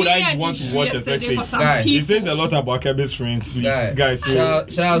was why would I really an want to issue watch a sex yesterday tape? for some Guy, It says people. a lot about Chemist friends, please. Guy, Guys, so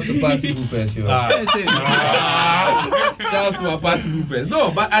shout outs to party poopers, yo. Shout outs to my party poopers.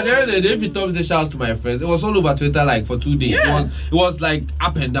 No, but at the end of the day, if you told me say shout outs to my friends, it was all over Twitter like for 2 days. It was like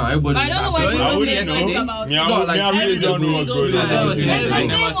up and down. Everybody. I don't know why I people wouldn't say things know. about Me, it. I No, would- like, me, I really don't know what's going on. That was It's the I same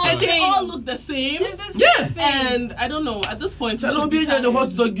never old And they thing. all look the same. It's the same Yeah. thing. And I don't know. At this point, you Hello, should be being in the tired.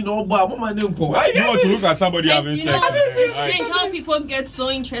 hot dog, you know, but what my name for? Why you want to look at somebody And having you sex? know, it's Like, strange how people get so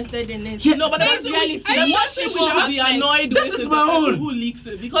interested in it. No, but Face that's reality. the one thing we People should have be sex. annoyed This with is is my the person own. who leaks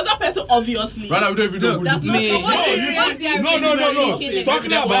it, because that person obviously. Right now, we don't even know who That's do not me. someone No, who you wants see- their no, leaking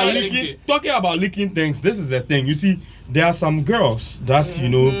it. Talking about leaking things. This is the thing. You see, there are some girls that you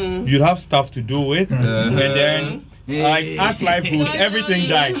know you'd have stuff to do with, and then like as life goes, everything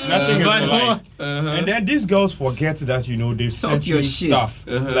dies. Nothing is for life. And then these girls forget that you know they've sent your you shit. stuff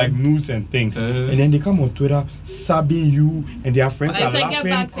like news and things, and then they come on Twitter sabbing you, and their friends It's are like get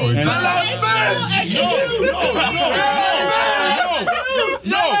laughing. back thing. and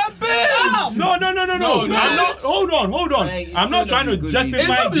No. I'm not. Hold on. Like, it's I'm not gonna trying be to good justify It's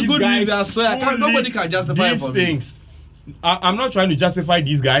not the these good guys. news, I swear. who Nobody leak can justify it these for me. things. I'm not trying to justify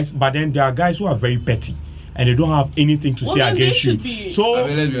these guys, but then there are guys who are very petty and they don't have anything to Well, say then they against you. should be. So I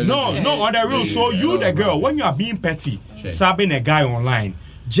mean, let's be honest. no, on the real. So you, the girl, when you are being petty, sabbing a guy online,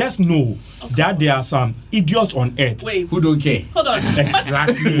 just know that there are some idiots on earth Wait, Who don't care? hold on.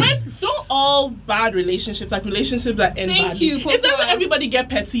 Exactly. When don't all bad relationships, like relationships that end Thank badly, you, it doesn't Papa. everybody get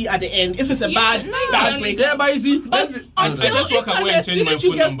petty at the end if it's a bad Yeah, breakup. Yeah, but you see, But until just walk away and change my didn't you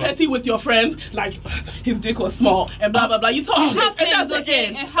phone get number. petty with your friends? Like his dick was small and blah blah blah. You talk It shit and that's happens, the okay?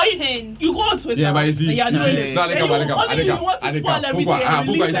 end. It But happens. you go on Twitter. yeah, but you see, and you're doing it. No, And you only you want to spoil everything and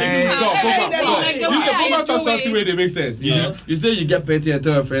release it. You say you get petty and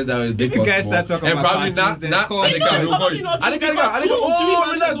tell your friends that was dick If you was guys small. start talking And about probably parties, not then not call and the the guy guys. will call you. And the guy go,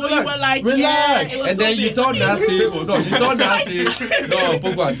 oh, relax. And then you thought that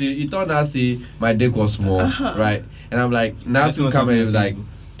you thought that say my dick was small, right? And I'm like, now That's to what's come on and was your like,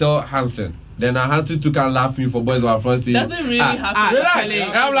 tell Hanson. Then Hanson took and laugh me for boys who are front seat. Doesn't really happen. Relax. Charlie.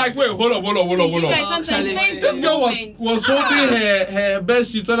 And I'm like, wait, hold on. You guys sometimes Charlie. face This the girl moment. was holding her bed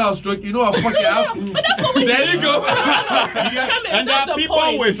sheet when I was stroking. You know what fucking happened? There you go. And there are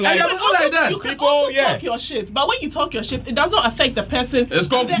people with And like you're like that. You can People, also yeah. talk your shit, but when you talk your shit, it does not affect the person It's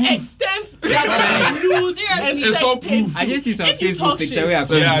to called the proof. extent that you lose and It's sex called tapes. I just see some If you Facebook talk picture shit- where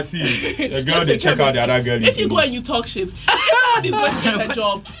I yeah, I see. The girl they check out the other girl. If you go and you talk shit, if somebody's going to get a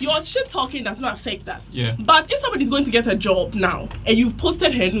job, your shit talking does not affect that. Yeah. But if somebody's going to get a job now and you've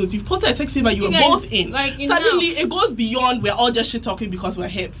posted her news, you've posted a sex tape that you were You guys, both in, like, suddenly enough. it goes beyond we're all just shit talking because we're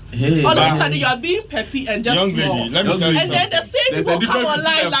hits. Hey, All of a but- sudden you are being petty and just young small. lady, let me Young tell you And then the something. same There's a people come difference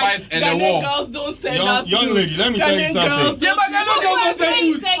between online a like fight and a Ghanaian war. girls don't send Young- us young you. lady, let me tell you Ghanaian something. girls Yeah, but don't Ghanaian girls don't send Say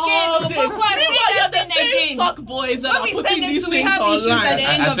it again. all day. Papa, say Meanwhile, you're that the thing same again. fuck boys that When are we putting send it these to, we things have issues at the online.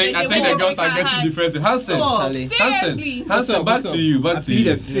 end of the day. I think the girls are getting defensive. Hanson, Charlie. Seriously. Hanson, back to you. I plead the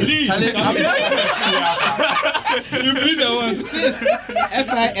you. fifth. Please, Charlie, come here. You plead the one. FIF.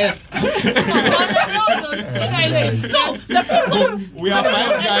 We have 5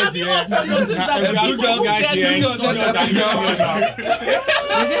 guys here. We have 2 guys here. and 2 girls are here now.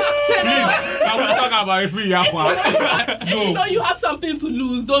 Can we talk about a free yappa? If you know you have something to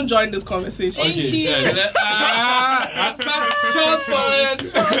lose, don't join this conversation. Thank you. Shots fired.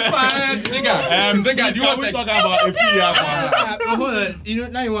 Nigga, you Can want we to talk about a free yappa? Hold on. You know,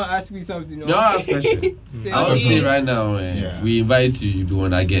 now you want to ask me something. No, ask question. Say I will it. say right now, Yeah. we invite you to be one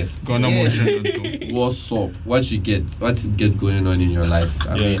of our guests. Gonna Yeah. motion. What's up? What you get going on in your life?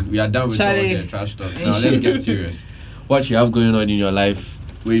 I mean, we are done with all Charlie. the trash talk. Now let's get serious. What you have going on in your life?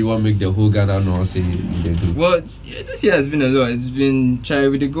 Where you want to make the whole Ghana know say they do? Well, yeah, this year has been a lot. It's been, Charlie,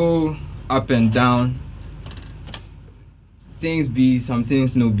 we go up and down. things be, some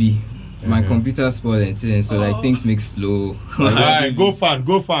things no be. My computer spoiled and things, so like things make slow. Alright, go fan.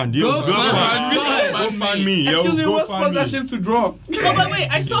 Yo, go fan me. Excuse me, Go what fan me. sponsorship to draw? Oh, but wait,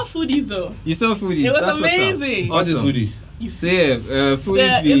 I saw Foodies though. You saw Foodies? It was That's amazing. What is Foodies? So yeah,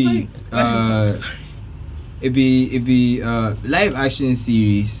 Foodies be it be live action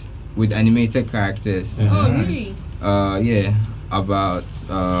series with animated characters. Oh, really? Yeah, about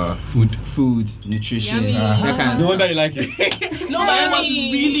food, nutrition, Yummy. that kind of No stuff. wonder you like it. No, but it was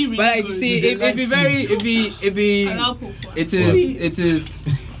really, really But like, good. see, it is.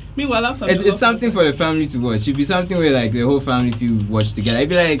 Meanwhile, I'm It's something for the family to watch. It'd be something where like the whole family feel watch together. It'd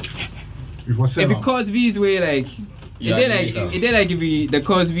be like it'd be Cosby's way, like it be the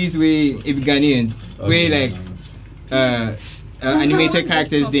Cosby's way. It be Ghanaians way, like animated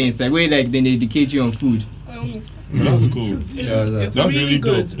characters dance, like way like then they educate you on food. That's cool. It's That's really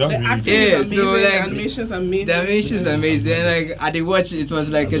good. That's The really acting good. is amazing. So, like, the animation's amazing. The animation's amazing. And like I did watch it was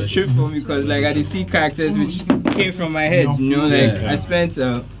like a trip for me because like I did see characters which came from my head. You know, like I spent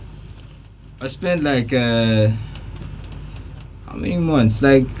like how many months?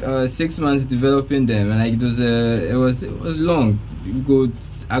 Like 6 months developing them, and like it was long.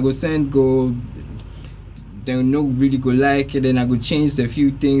 I go send then no really go like it, then I go change a few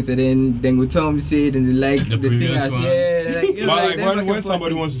things, and then go tell me say it, and they like the thing as one. like, you know, But like, like when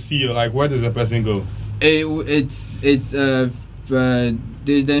somebody wants to see you, like where does the person go? it's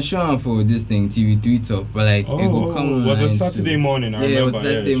they then show up for this thing TV3 top, but like it will come. It was a online Saturday soon. morning. I Yeah, it remember. was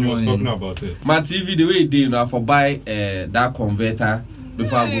Saturday she morning. was talking about it. My TV, the way it did, I for buy that converter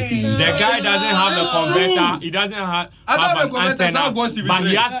before I go finish. The guy doesn't have the converter. He doesn't have I don't have an a converter, antenna, so I'll watch TV but he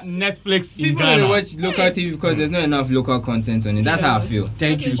today. has Netflix in People don't Ghana. watch local TV because there's not enough local content on it. That's how I feel.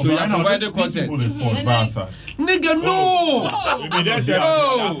 Thank you. So you But right now, provide the these people content. they fall Viasat. Nigga, no! Maybe that's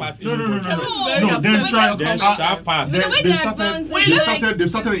No. No, then try. Then sharp pass. They they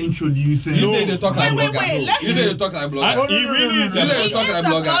started introducing. You say they talk like Wait, blogger. let You say they talk like He blogger. really is You say they talk like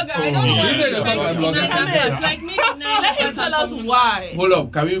blogger. I don't know. You say they talk like blogger. It's like maybe Let him tell us why. Hold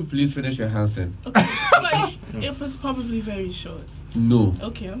up, can you please finish your Hansen? Like, it was probably very short. No.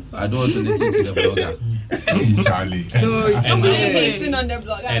 Okay, I'm sorry. I don't want to listen to the blogger. Charlie. So hating on the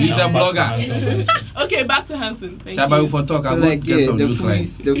blog. He's a blogger. Okay, back to Hansen. Thank Chaba, you. for talk, so I'm like going to get some the new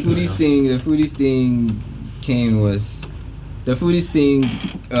clients. foodies thing came was the foodies thing.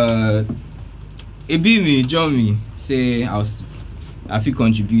 It be me, John me say I feel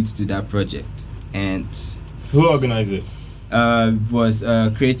contribute to that project, and Who organized it? was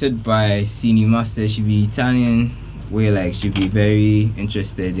created by Cine Master. She be Italian, where like she be very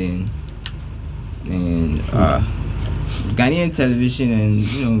interested in Ghanaian television and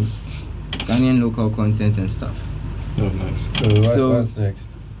you know Ghanaian local content and stuff. Oh, nice. So- what's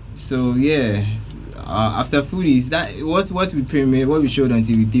next? So yeah, after Foodies, that what we premiered, what we showed on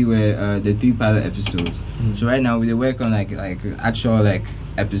TV3 were the 3 pilot episodes. So right now we work on like actual like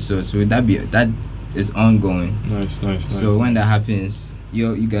episodes. So that is ongoing. Nice. So when that happens,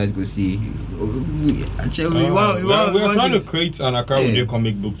 you guys go see. We're trying to create an Akatti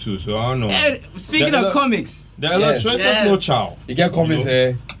comic book too, so I don't know. Speaking of comics, The illustrators no chow. You get comments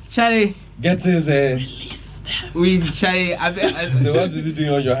here. Charlie, Get his Charlie, So what is he doing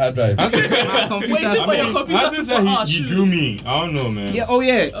on your hard drive? my Wait, computer. this for your computer Hansen for said he drew me. I don't know, man. Yeah, oh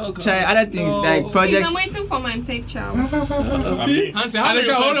yeah. Oh, God. Charlie, other things No. like projects. I'm waiting for my picture. I mean, Hansen, how many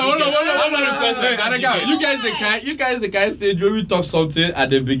Hold on. requests? You guys the guy say Joey talk something at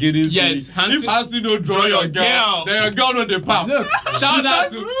the beginning. Yes, say, Hansen- if Hansen don't draw your girl, then your girl know the pap. Look, Shout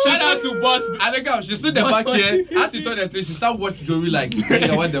out to boss. And the girl, she sit there back here. As she told the thing, she start watch Joey like,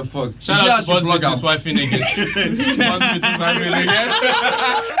 nigga, what the fuck? Shout out to boss bitches wife niggas.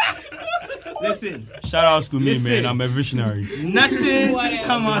 listen. shout outs to me, Listen. man. I'm a visionary. Nothing Whatever.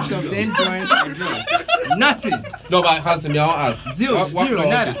 come out of them drawings I draw. Nothing. No, but Hansen, I want to ask. Zero,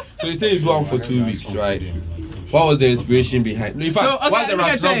 nada. So you say you do one for 2 weeks, right? What was the inspiration behind? In fact, So, okay, what's the let me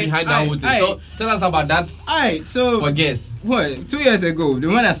rationale tell you, behind that whole thing? So, tell us about that Alright, so for guests. what? 2 years ago, the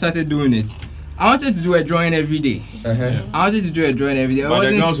when I started doing it, I wanted to do a drawing every day. Uh-huh. I wanted to do a drawing every day. But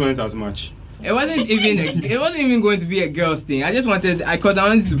the girls weren't as much. It wasn't even going to be a girls thing. I just wanted, because I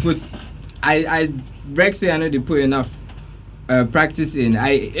wanted to put, Rex say I know they put enough practice in.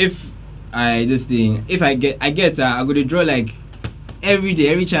 If I get, I go to draw like every day,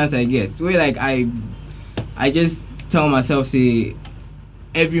 every chance I get. So like I just tell myself, say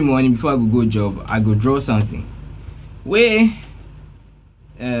every morning before I go job, I go draw something.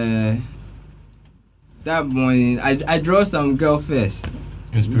 That morning I draw some girl first.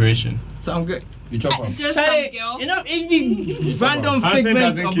 Inspiration. Some girl. You chop up. Just Charlie, some girl. you know, it be random Hansen figments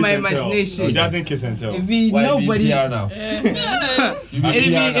doesn't of kiss my and tell. imagination. He doesn't kiss and tell. It be Why nobody. be PR now?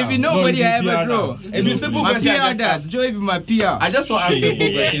 It be nobody I ever draw. It be simple My question. PR does. Joy be my PR. I just want to ask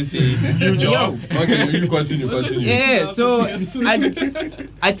simple question. See, Yo. okay, you continue. Yeah, so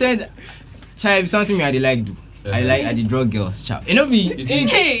I tell child something me I dey like do. I dey draw girls, child. It no be.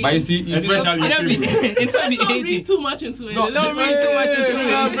 Hey. But you see, Especially It no be Don't anything. read too much into it. Don't read too much into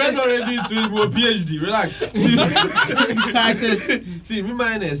it. My friend already to a PhD. Relax. Characters. See, me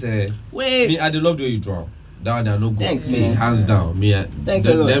mine is Wait. me. I dey love the way you draw. That one I no go. Thanks, See, man. hands down. Me, Thanks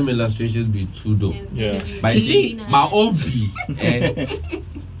a lot. them illustrations be too dope. Yeah. But You you see, see, my own be.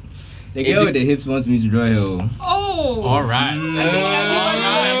 The girl with the hips wants me to draw her. Oh. All right.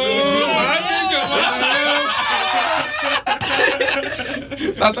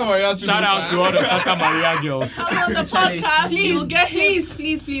 Santa Maria. Shout out to all the Santa Maria girls. On the podcast, you'll get him.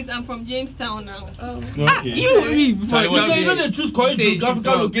 Please. I'm from Jamestown now. Okay. You read before Charlie, You know they choose calling Say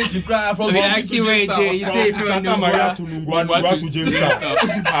geographical from- location. Cry from I mean, I see where it is. You say From from Santa Maria to Nungwa to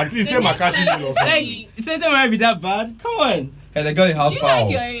Jamestown. At least say Makati or something. Like, Santa Maria be that bad? Come on. And the girl in house You like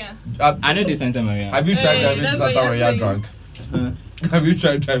foul. your area? I know the Santa Maria. Have you tried Hey, driving to that's what Santa you're Maria saying. drunk? Have you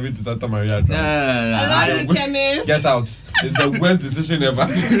tried driving to Santa Maria drunk? No. I love the chemist. Get out. It's the worst decision ever.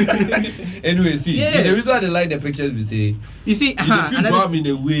 Anyway, see, Yeah. the reason I like the pictures we say, You see, if you draw them in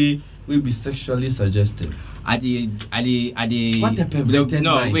a way will be sexually suggestive. I did. What a perverted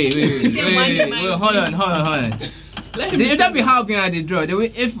No, mind. wait. mind. Hold on. Let him If that be how can I dey draw? The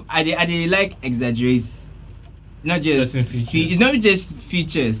way if I dey like exaggerate, not just Certain features. it's not just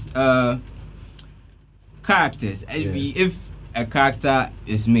features. Characters. If a character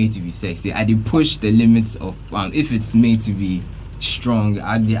is made to be sexy, I dey push the limits of if it's made to be strong,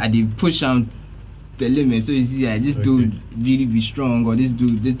 I dey push the limits. So you see, this dude really be strong, or this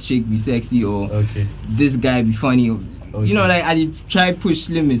chick be sexy, or Okay. this guy be funny. Or, you know, like I dey try push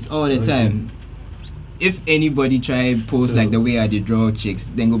limits all the time. If anybody try post So- like the way I did draw chicks,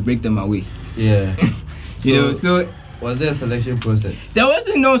 then go break them my waist. Yeah. You know, so was there a selection process? there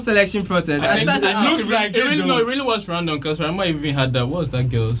wasn't no selection process. I started It really was random because I might even had that. What was that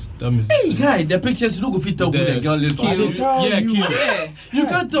girl's? That music. Hey, guy, the pictures you don't go fit tell who the girl is. Yeah, Kill. yeah. You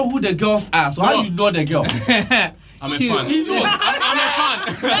can't tell who the girls are. So how No. you know the girl? I'm a Kill. fan. You know. I'm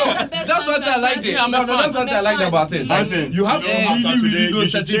a fan. That's what I liked it. Yeah, I'm a fan. That's what I liked about it. Hansen, You have to after really today, know you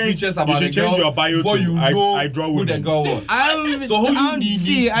should certain change- features you about should the change girl your bio before to you I know draw who the women. girl was. So who you need-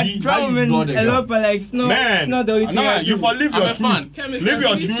 see, I need- draw how you women know the a girl? lot, but like it's not, Man, it's not the only thing. no, I you do. for live I'm your a fan. truth. Chemist, Live your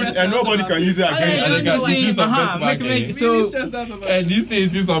I'm really truth stressed and out nobody about can it. use it against Yeah, you. And the guy see, sees some benchmark, make eh? so Really stressed out about it. And you say you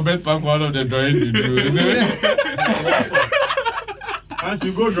see some benchmark one of the drawings you drew. Once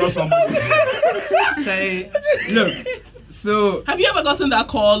you go draw somebody. look. So Have you ever gotten that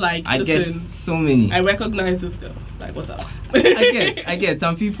call like, I get listen, so many. I recognize this girl. Like, what's up? I get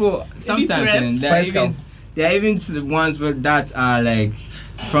some people sometimes threats? and Fight scam. there are even the ones that are like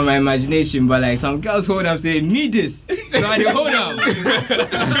from my imagination, but like some girls hold up say me this, so I dey hold up.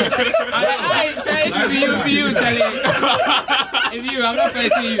 I try if you Charlie. If you, I'm not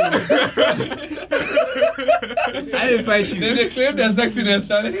fighting you. I didn't fight you. They claim their sexiness,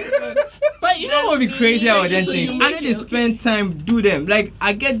 Charlie. But you know what would be crazy about them So things? you I make know it, they spend time do them. Like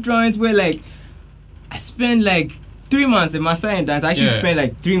I get drawings where like I spend like 3 months. The Masai and that I actually Yeah. spend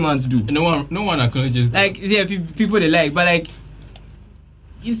like 3 months do. No one acknowledges that. Like yeah, people they like, but like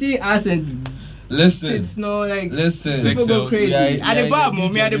you see us and Listen. it's no like Listen. people go Sex crazy. Yeah, At the bar,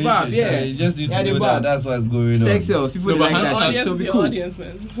 mommy, at the bar, yeah. You just need Yeah, to the know bar. that that's what's going on. Sex sales, people No, they but like that Hansen- shit. So Audience, be your cool. audience,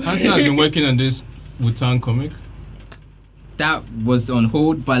 man. Hansen has been working on this Wu-Tang comic. That was on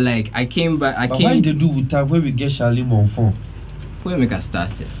hold, but like I came back. But why they do with time when we get Charlie on phone? Where make a start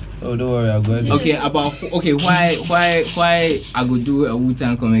safe? Oh, don't worry, I'm going to. Okay, why I go do a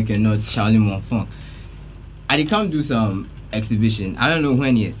Wu-Tang comic and not Charlie Monfunk? I did come do some exhibition. I don't know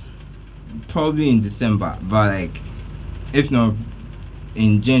when yet. Probably in December, but like if not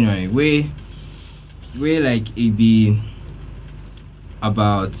in January. Where like it be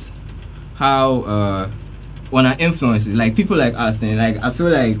about how on our influences, like people like us, and like I feel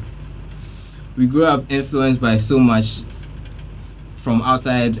like we grew up influenced by so much from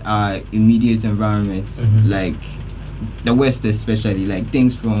outside our immediate environment, like the West especially, like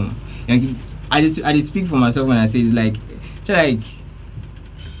things from. And I did speak for myself when I say it's like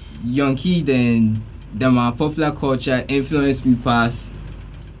Yankee then my popular culture influenced me past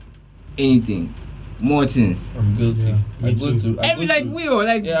anything, more things. I'm guilty. Yeah, I go to. We all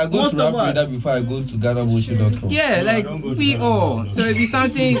like Yeah, I go most to of rap us. that before I go to GhanaMotion.com. Yeah, No, I like don't go to we that. all. So it be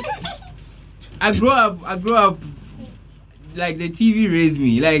something. I grew up like the TV raised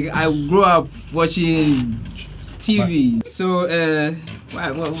me. Like I grew up watching TV. So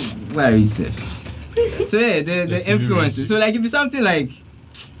why are you safe? So yeah, the influences. So like if it's something like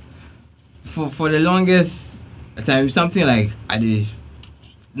for the longest time, something like I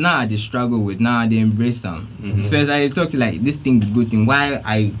struggle with. Now I embrace them. First I talk to like this thing, the good thing. Why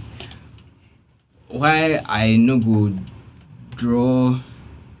I no go draw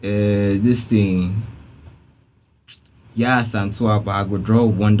this thing. Yes, and so but I go draw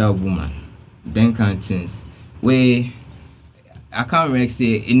Wonder Woman. Then kind of things. Where I can't really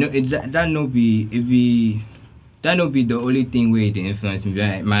say that no be the only thing where they influence me.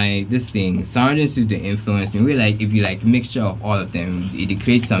 Like my this thing surroundings to the influence me. Where like if you like mixture of all of them, it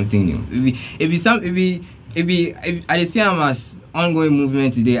creates something new. If I see them as ongoing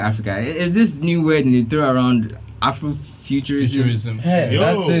movement today, Africa. Is this new word they throw around Afrofuturism? Hey,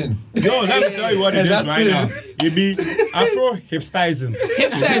 that's it. Yo, let me tell you what it is right now. It be Afro-hipsterism.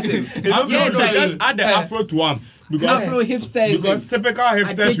 Add the Afro to one. Because typical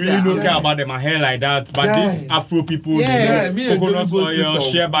hipsters really don't care about them hair like that. But these Afro people, coconut oil,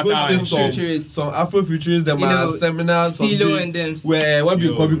 shea butter, some Afro-futurists, them are seminars, Stilo and them. Where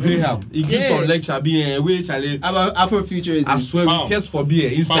we play him. He gives some lecture being way Charlie. About Afrofuturism. I swear we test for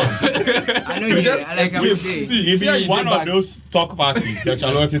beer instant. I know you just like it be one of those talk parties, the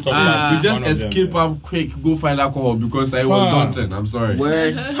Charlotte talk parties. We just escape them quick, go find alcohol because I was daunting. I'm sorry.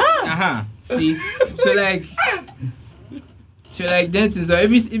 Word. See, so like dancing. So it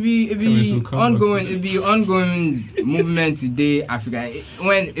be ongoing movement today, Africa.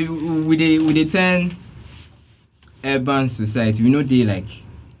 When we turn urban society, we know they like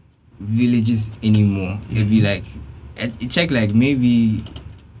villages anymore. It be like check like maybe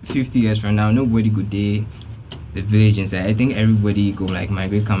 50 years from now, nobody go there. The village inside. I think everybody go like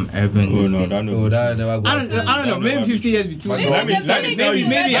migrate, come urban. Oh no, that never go. I don't know. Maybe 50 years be too long. Maybe 100.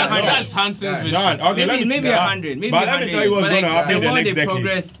 That's Hanson's vision. Maybe 100. Maybe but let me tell you what's going to happen the next decade.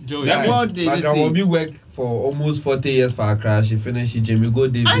 Progress. The world will be work for almost 40 years for Accra. She finished Jamie go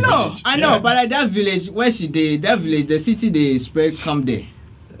there. I know. But like that village where she did, that village, the city they spread come there.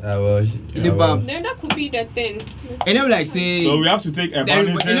 Then that could be the thing. And I'm like say. So we have to take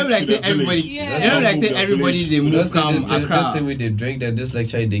advantage. And I'm like say everybody. And I'm like say everybody they move come Accra. This thing with the drink that this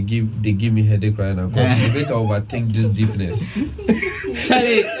lecture they give me headache right now because they make overthink this deepness.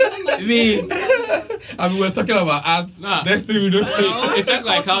 Charlie, I mean, we're talking about arts. Next thing we don't say. It's just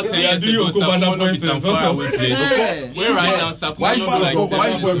like how 10 years ago Sakumo be some faraway place. Where right now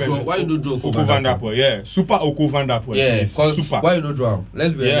Sakumo why you don't draw Oko Van Der Poel? Yeah, super Oko Van Der Poel. Yeah, because why you don't draw?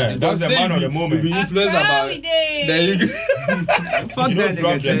 Let's be honest. That's the man of the moment. Be influenced about. There you go. Fuck that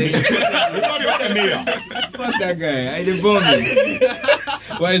nigga. Fuck that guy. I didn't bomb him.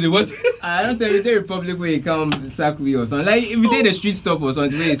 Why the what? I don't tell you the Republic where you come sack me or something. Like if you did the street stop or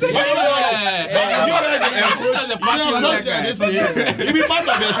something, where you say. You be part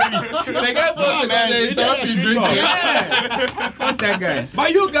of the street. The guy fuck that guy.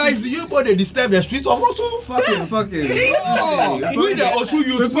 But you guys, you both disturb the streets of also. Fuck him. We they also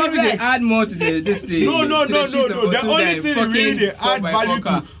use Republic they add more to this thing. No. The only thing really they add value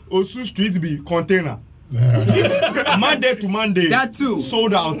to Osu Street be container. Monday to Monday. That too.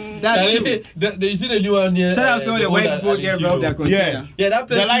 Sold out. That too. You see the new one here? Shout out to all the white people get robbed their container. Yeah, that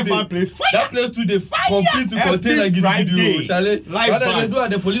place. The live band plays fire. That place too. They complete to container give you, Charlie. Live band. They do at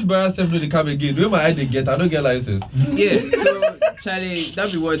the police barrier self no they come again. Where my ID get? I don't get license. Yeah. So Charlie, that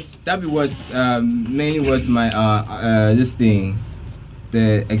be what mainly what my this thing,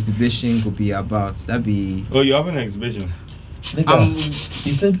 the exhibition could be about. That be. Oh, you have an exhibition.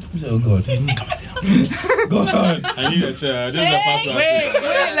 He said, "Oh God, God, I need a chair. This is the part wait,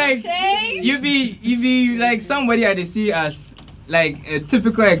 like you be like somebody I see as like a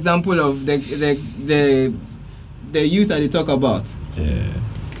typical example of the youth that they talk about. Yeah.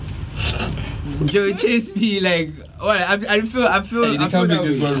 Joe Chase be like, well, I feel. Hey, you can't make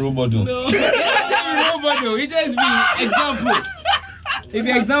this one role model. No, he doesn't role model. He just be example. If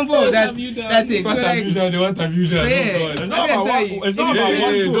an example of that thing. What have you done? What have you done? It's not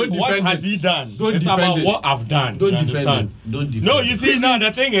about what has he done. It's about what I've done. Don't defend it. No, you see now the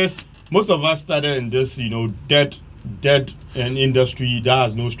thing is, most of us started in this, dead an industry that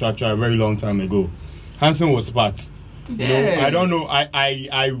has no structure a very long time ago. Hanson was smart. I don't know.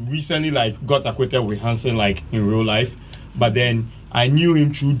 I recently got acquainted with Hanson in real life, but then I knew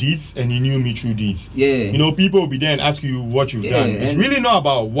him through deeds and he knew me through deeds. Yeah. People will be there and ask you what you've done. It's really not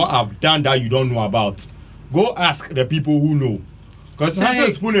about what I've done that you don't know about. Go ask the people who know. Because Hanson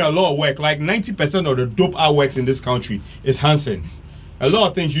is putting a lot of work. 90% of the dope artworks in this country is Hanson. a lot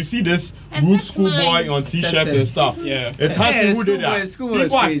of things. You see this Root Schoolboy on T-shirts and stuff. Yeah. It's Hanson who did that.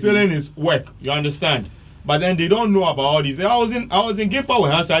 People are stealing his work. You understand? But then they don't know about all these. I was in Gimpa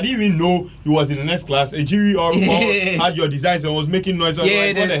with Hanson. I didn't even know he was in the next class. A jury or had your designs and was making noise. I was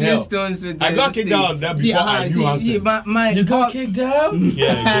like, what the hell? I got kicked out there before I knew Hanson. You got kicked out?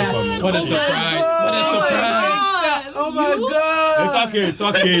 Yeah, What a surprise. What a surprise. Oh my god. It's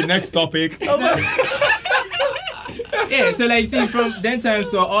okay. Next topic. Yeah, so like see from then times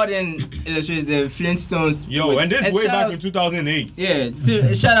to all then illustrates the Flintstones. Yo, and this way back in 2008. Yeah,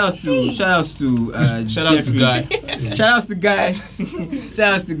 so shout outs to Shout out to Guy. Shout outs to Guy.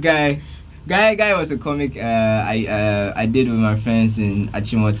 Shout outs to Guy. Guy was a comic I did with my friends in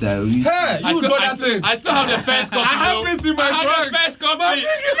Achimota. Hey, you know that thing. I still have the first copy. I have it in my I have the first copy.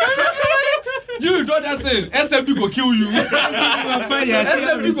 You know that thing. SMD go kill you.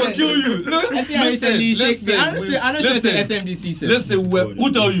 SMD go kill you. Look, listen. Listen,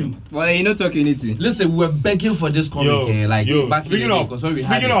 who tell you? Well, you not talking anything. Listen, we're begging for this comic. Back speaking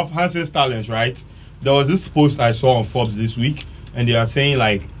of Hanson's talents, right? There was this post I saw on Forbes this week, and they are saying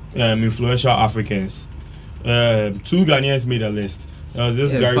like influential Africans. 2 Ghanaians made a list. There was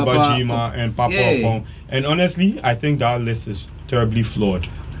this Gary Bajima and Papa Opong. And honestly, I think that list is terribly flawed.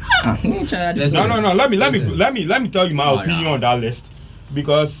 No. Let me tell you my opinion on that list,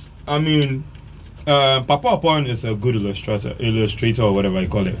 because I mean, Papa Opong is a good illustrator or whatever you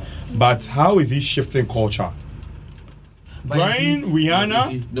call it. But how is he shifting culture? Brian, Rihanna.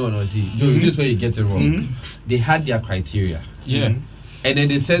 See, Joe, this is where you get it wrong. They had their criteria. Yeah. And then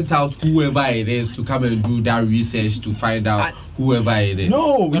they sent out whoever it is to come and do that research to find out whoever it is.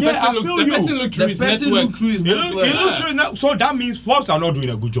 No, the person looked through his network. So that means Forbes are not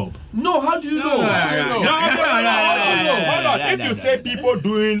doing a good job. No, how do you know? Hold on. If you say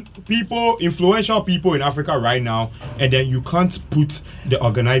influential people in Africa right now, and then you can't put the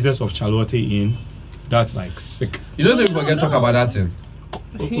organizers of ChaleWote in, that's like sick. You don't even forget talk about that thing.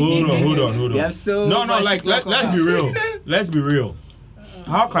 Hold on. Let's be real.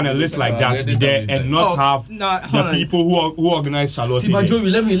 How can a list like that be there and not have the people who organize ChaleWote? See, but Joey,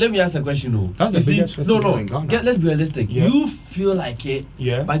 let me ask a question. That's the biggest festival in Ghana. Let's be realistic. Yeah. You feel like it,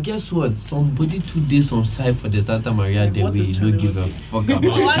 but guess what? Somebody 2 days on site for the Santa Maria Day, we don't give a fuck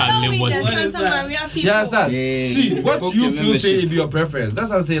about Santa Maria people. You understand? See, what you feel say be your preference. That's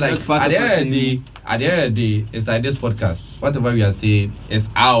what I'm saying. Like at the end of the day, it's like this podcast. Whatever we are saying is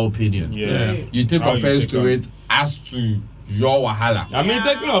our opinion. Yeah. You take offense to it as to your wahala. I mean,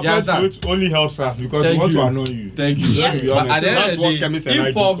 taking offense to it only helps us because we want to annoy you. Thank you. But at the end of the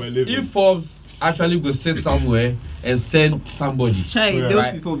day, if Forbes actually go sit somewhere and send somebody,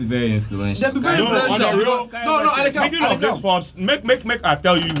 those people be very influential. They'll be very influential. No. Speaking of this, Forbes, make I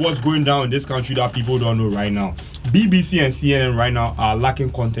tell you what's going down in this country that people don't know right now. BBC and CNN right now are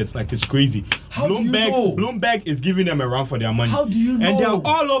lacking content like it's crazy. How do you know? Bloomberg is giving them a run for their money. How do you know? And they're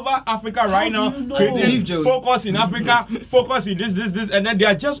all over Africa right now, creating focus in Africa, focus in this, and then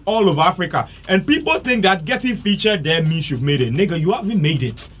they're just all over Africa. And people think that getting featured there means you've made it. Nigga, you haven't made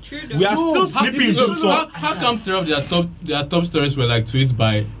it. We are still sleeping. How come their top stories were like tweets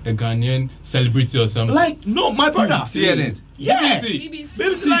by a Ghanaian celebrity or something? Like, no, my brother. CNN. Yeah.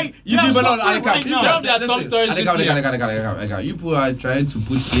 BBC. Like, you see, but their top stories this year. You people are trying to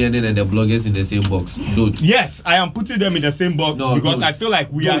put CNN and the bloggers in the same box. Don't. Yes, I am putting them in the same box because I feel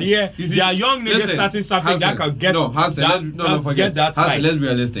like we are here. They are young niggas starting something that can get. Forget that. Hanson, let's be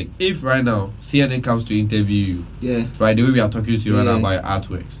realistic. If right now CNN comes to interview you, right, the way we are talking to you right now about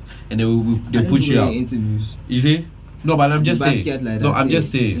artworks, and they put you out. Interviews. You see? No, but I'm just saying. I'm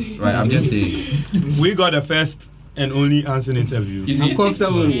just saying. We got the first and only Hanson interview. I'm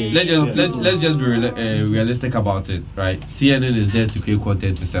comfortable. Let's just be realistic about it, right? CNN is there to create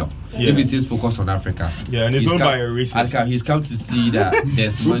content to sell. If it says focus on Africa, and it's owned by a racist. He's come to see that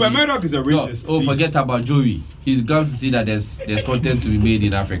there's money. Rupert Murdoch is a racist. Forget about Joey. He's come to see that there's content to be made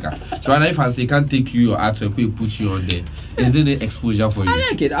in Africa. So if Hanson can't take you your artwork, we put you on there. Isn't it exposure for you? I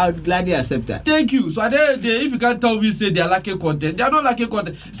like it. I would gladly accept that. Thank you. So at the end of the day, if you can't tell me say they are lacking content, they are not lacking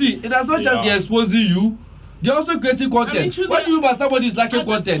content. See, in as much as they're exposing you, they're also creating content. I mean, truly, what do you mean by somebody is lacking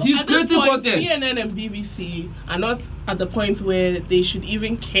content? He's creating content. CNN and BBC are not at the point where they should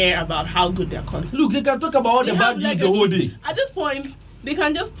even care about how good their content. Look, they can talk about all the bad news the whole day. At this point, they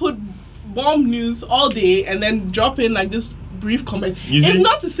can just put bomb news all day and then drop in like this brief comment. It's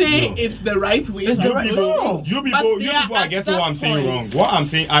not to say it's the right way. It's the right way. You people are getting what I'm saying wrong. What I'm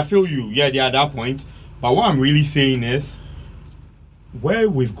saying, I feel you. Yeah, they're at that point. But what I'm really saying is, where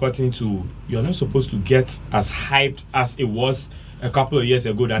we've gotten to, you're not supposed to get as hyped as it was a couple of years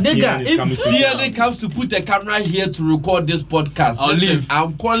ago that Nigga, CNN is coming if to CNN comes to put a camera here to record this podcast, I'll leave.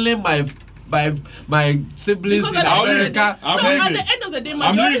 I'm calling my siblings Because in America. at the end of the day,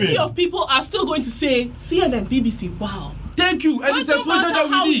 majority of people are still going to say CNN, BBC. Wow. Thank you. And it's exposure that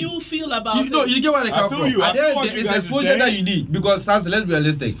we how need. you feel about it. No, you get where I come from. you. At the end, what it's you guys exposure are that you need because let's be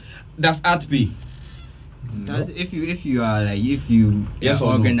realistic. That's art pay. That's if you are like Yes or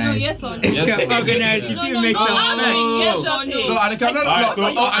no? organized. No, yes or no? Yes, organized. If you make some Yes or No, no? I can't.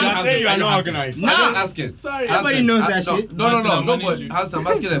 I'm saying you are not organized. I'm asking. Sorry. Everybody knows that shit. No, but I'm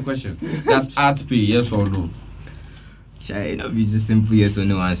asking a question. That's art pay, yes or no? Shy, not be just simple yes or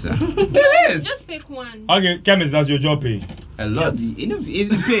no answer. It is. Just pick one. Okay, chemist, that's your job pay. A lot.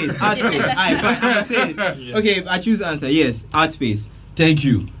 It pays. Art pays. Alright, fine. I say this. Okay, I choose answer. Yes, art pays. Thank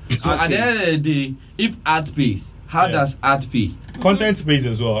you. So Art at the pays. end of the day, if art pays, how does art pay? Content pays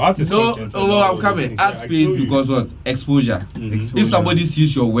as well. Art is No, content. I'm coming. Art pays because what? Exposure. If somebody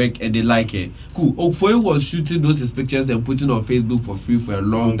sees your work and they like it, cool. Ofoe was shooting those his pictures and putting on Facebook for free for a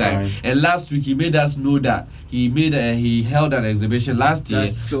long time. And last week he made us know that he held an exhibition last year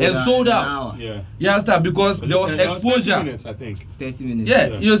and sold out. Yeah. You understand? Because there was exposure. 30 minutes, I think. 30 minutes.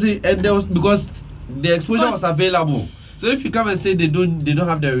 Yeah, you see, and there was because the exposure was available. So if you come and say they don't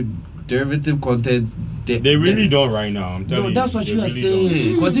have the derivative content, they really don't right now. I'm telling you. No, that's what you are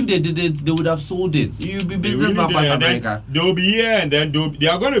saying. Because if they did it, they would have sold it. You'll be businessman really past America. They'll be here and then they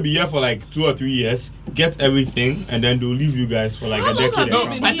are going to be here for like 2 or 3 years, get everything, and then they'll leave you guys for like a decade. No,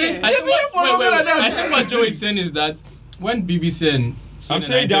 I think what Joe is saying is that when BBC and I'm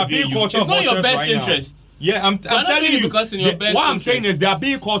saying they are being culture it's not your vultures best right now. interest. Yeah, I'm telling you. Because in your best what I'm interest. saying is they are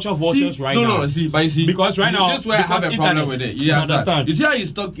being culture vultures right now. No, see, because right now, this is where I have a problem with it. You understand? You see how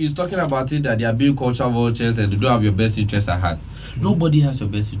he's talking about it that they are being culture vultures and they don't have your best interest at heart. Nobody has your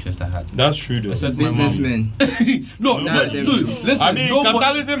best interest at heart. That's true, though. Businessmen. Listen. I mean,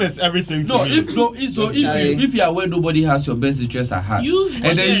 capitalism is everything. To me. If you are aware nobody has your best interest at heart,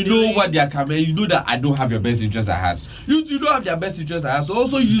 and then you know what they are coming, you know that I don't have your best interest at heart. You don't have their best interest at heart, so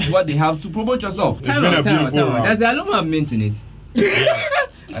also use what they have to promote yourself. Time out. Does the alum have mint in it?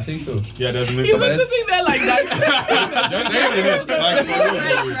 I think so. Yeah, there's mint. He was sitting there like that.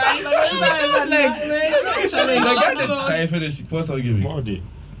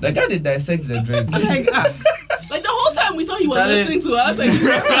 The guy did dissect the drink. Like the whole time we thought he was listening to us.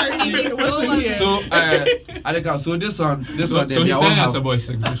 So this one, so he's telling us about his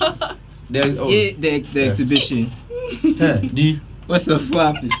exhibition. The exhibition. What's the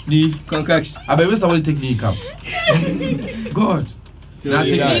flap? The concoction. I bet somebody take me cup. God.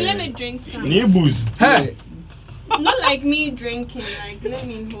 Let me drink some. Need booze. Hey. Not like me drinking. Like let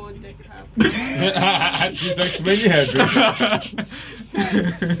me hold the cup. She's explaining her drink.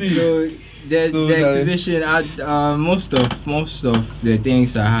 So the exhibition. Most of the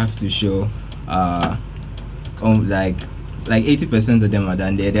things I have to show, like 80% of them are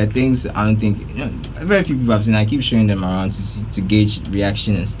done. There are things I don't think very few people have seen. I keep showing them around to gauge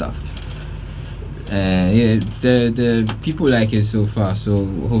reaction and stuff. The people like it so far. So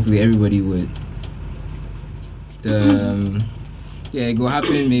hopefully everybody would. It will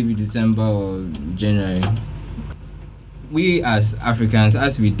happen maybe December or January. We as Africans,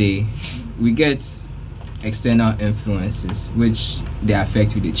 as we get external influences which they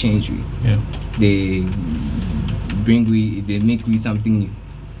affect we, they change we. Yeah. They make we something new.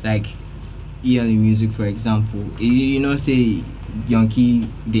 Like EL music, for example. You know, say Yankee,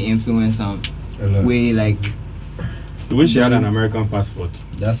 they influence way like. You wish you had an American passport.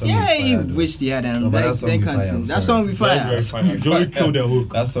 That's you wish they had an American country. That song we fire. Joey killed the hook.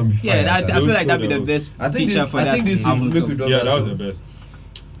 That song we fire. Yeah, I feel like that'd be the best feature for that. I think this album. Yeah, that was the best.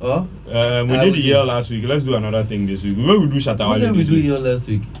 Oh? We did the EL last week. Let's do another thing this week. When we do Shatta What Wale did we this do week? here last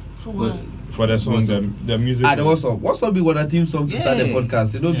week? For what? For the song, the music. What song be one a theme song to start the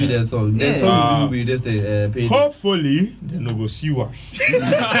podcast? It don't be their song. Their song will be just paid. Hopefully, they no go see us.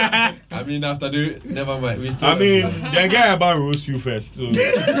 I mean, after never mind. We still. They get about roast you first. So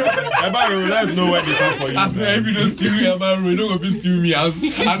about let us know where they come for you. I said, if you don't sue me about you don't go to sue me. I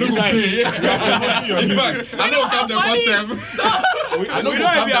don't go pay. In fact, I don't come the concept. We don't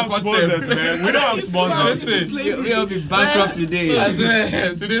even have sponsors, man. We don't have sponsors. Listen, we'll be bankrupt today. I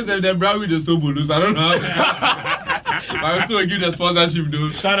swear, today's the brown with the Sobolus. I don't know. I will still give the sponsorship though.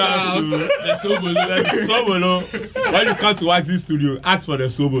 Shout out to the Sobolo. When you come to Axie Studio, ask for the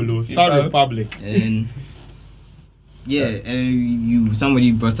Sobolo. Sound Republic. And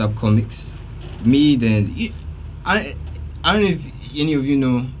somebody brought up comics. I don't know if any of you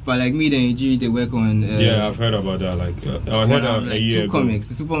know, but like me and AG, they work on. I've heard about that. I heard a year two ago. comics,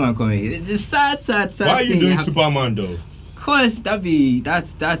 the Superman comic. It's just sad. Why are you doing Superman though? course,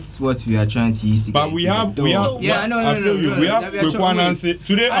 that's what we are trying to use to but get we into have the we door. have Yeah, I feel you. We have Kwekwan Nancy.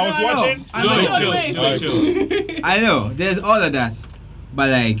 Today I was watching. I know. There's all of that, but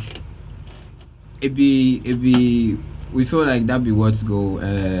like, it be. We feel like that'd be what to go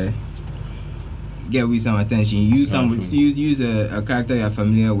get with some attention. Use a character you're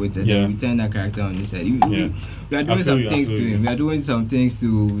familiar with, and then we turn that character on his head. We are doing some things to him. We are doing some things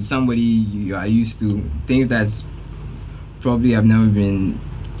to somebody you are used to. Things that's probably have never been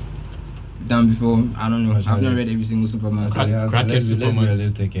done before. I don't know. I've not read every single Superman. Let's be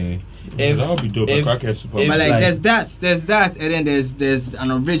realistic, eh? That would be dope. Crackhead Superman. But like, there's that, and then there's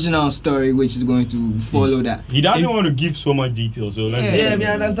an original story which is going to follow that. He doesn't want to give so much detail, so let's.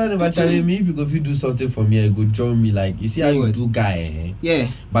 I understand. But Charlie, me if you do something for me, you go join me. Like you see how you do, guy. Yeah.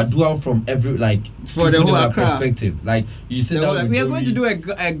 But do it from every for the whole perspective. Like you sit down. We are going to do a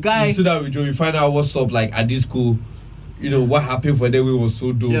guy. You sit down with Joe. You find out what's up. Like at this school. You know what happened for them? We was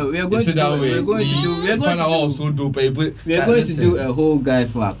so dope. No, we are going to do a whole guy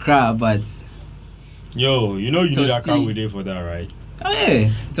for Accra, but you need Accra with it for that, right? Oh yeah,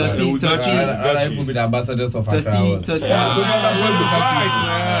 Tosti. I will be the ambassadors of Accra. Tosti.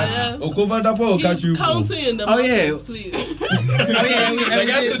 Okobandapo will catch you. Counting in the markets, please. I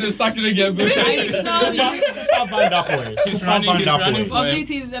guess the second against He's running for it.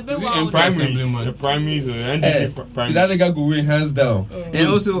 He's a bit wild. The primaries, NDC primaries. That nigga go win hands down. And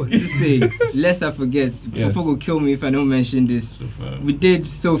also this thing, lest I forget, Fofo will kill me if I don't mention this. We did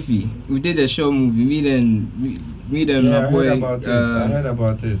Sophie. We did a show movie. Me and my boy. I heard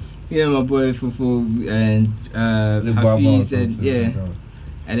about it. Yeah, my boy Fofo and Hafiz and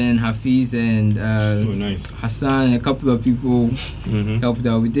and then Hafiz and nice. Hassan and a couple of people helped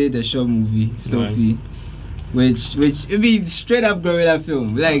out. We did a short movie, Sophie, which it be straight up gorilla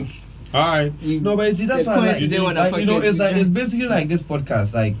film. Like, alright. No, but you see that's why it's basically like this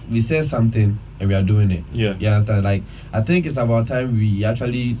podcast. Like we say something and we are doing it. Yeah. You understand? Like I think it's about time we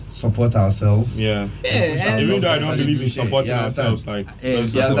actually support ourselves. Yeah. Even though I don't believe in supporting ourselves, like No,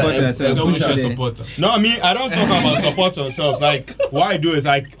 I mean I don't talk about support ourselves. Like what I do is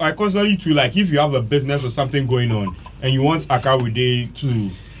I constantly too, like if you have a business or something going on and you want Akawide to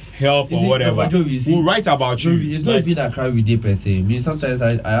help or whatever, we'll write about you. It's not even that cry with day per se. I mean, sometimes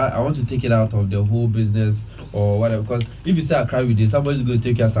I want to take it out of the whole business or whatever. Because if you say I cry with day, somebody's going to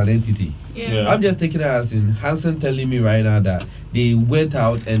take you as an entity. Yeah. I'm just taking it as in Hanson telling me right now that they went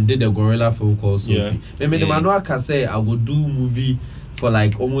out and did a gorilla film called Sophie. Maybe the manual can say I will do movie for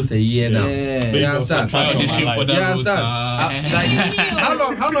like almost a year now. You understand? How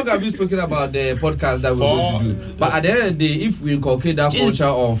long have you spoken about the podcast that we're going to do? But at the end of the day, if we inculcate that culture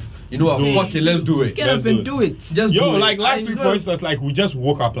of fuck it, let's do it. Get up and do it. Just do it. Like last week, for instance, like we just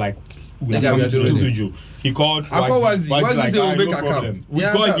woke up like we are coming to the studio. He called Wagsy. Wagsy said we'll make a problem. We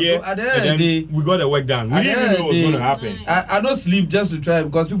got here so at the end of the day, we got the work done. We didn't even know what was going to happen. I don't sleep just to try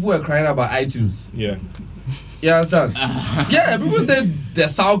because people were crying about iTunes. Yeah. You understand? Yeah, people said the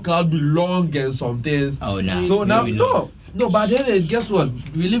SoundCloud belong and some things. Oh, no. So now, no, but then guess what?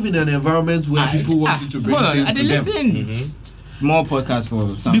 We live in an environment where people want you to bring things to them. Listen. More podcasts for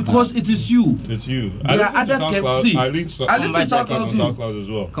SoundCloud. Because it is you. It's you. There are other SoundCloud. I listen to SoundCloud as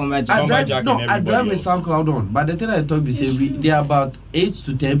well. I drive with SoundCloud on. But the thing I talk is there are about 8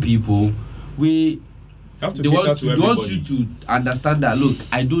 to 10 people. They want you to understand that. Look,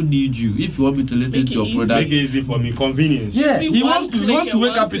 I don't need you. If you want me to listen to your product, make it easy for me. Convenience. Yeah, he wants to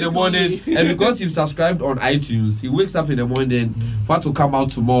wake up in the morning, and because he's subscribed on iTunes, he wakes up in the morning. What will come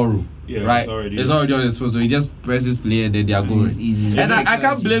out tomorrow? Yeah, right. It's already on his phone, so he just presses play and then they are going. It's easy. And I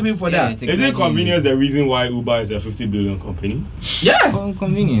can't blame him for that. Isn't convenience the reason why Uber is a 50 billion company? Yeah.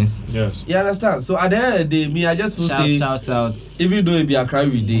 Convenience. Yes. You understand? So at the end of the day, me, I just feel shouts. Even though it be a cry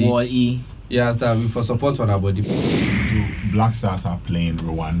with the Wall-E. Yeah, understand. For support on our body. Black Stars are playing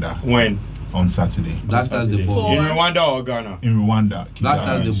Rwanda. When? On Saturday. Black Stars the ball. In Rwanda or Ghana? In Rwanda. Black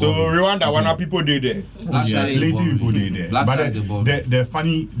Stars the ball. So Rwanda, when are people there? Plenty people there. Black But Stars the ball.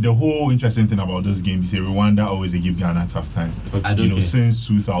 the whole interesting thing about this game is Rwanda always they give Ghana a tough time. I don't care. Since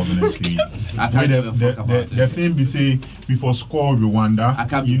 2003. I can't give a fuck about it. The thing we say before score Rwanda,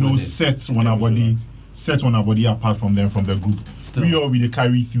 set one body apart from them from the group. We already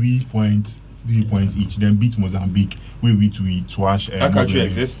carry 3 points 3 points each. Then beat Mozambique. We twash. That country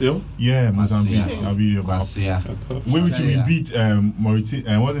exists still? Yeah, Mozambique. I'll be about. We beat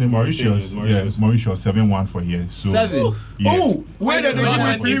Mauritius. Yeah, Mauritius 7-1 for here. So 7. Yeah. Oh, where did they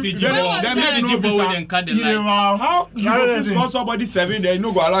give free? How you score somebody 7? They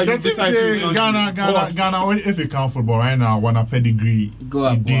no go allow you to decide to Ghana. If you count football right now, one a pedigree. Go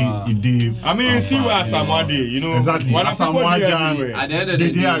up. I mean, see where Samoa dey, you know. Exactly. Samoa At the end of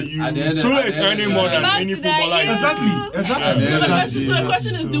the day, Sule is earning more than any footballer. Exactly. So the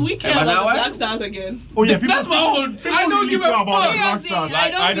question is, do we care about the Black Stars again? Oh yeah, That's my own. I don't give a about the fuck. Black Stars.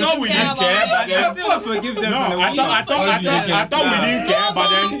 I thought we didn't care, but I still forgive them. I thought we didn't care, but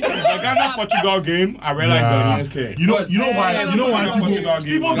then the Ghana Portugal game, I realized that we didn't care. You know why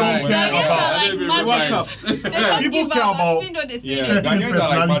people don't care about people care about certain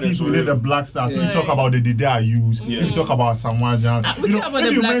personalities within the Black Stars. We talk about the Ayus, we talk about Samoan.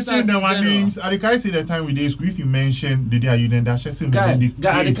 If you mention their names, I can see the time we did school. If you mention the Ayu, then that's just you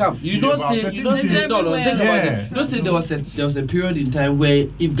don't say no. Think about it. You don't say there was a period in time where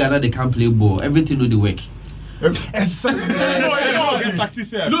if Ghana they can't play ball, everything will work. Exactly.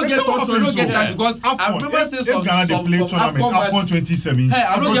 Don't get touch because I remember saying some Ghana they play tournament AFCON 2017. Hey,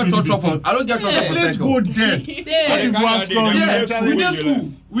 I don't get touch for. Let's go there.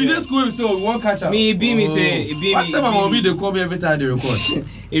 We did school, so we won't catch up. Me, say, last time I want me, they call me every time they record.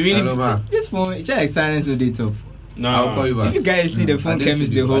 This phone, it's like silence no date up. No, I'll call you back. If you guys see the phone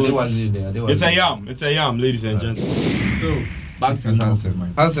chemist, the whole. It's a yam, ladies and gentlemen. So back to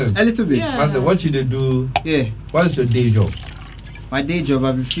Hanson. A little bit. Hanson, what you do? Yeah. What is your day job? My day job,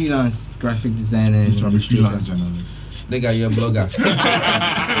 I'm a freelance graphic designer and freelance journalist. Nigga, you're a blogger.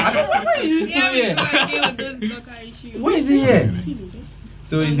 I don't know why he's still here. Where is he here?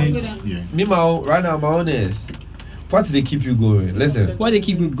 So is he? Yeah. Me, right now, my own is. What do they keep you going? Listen. Why they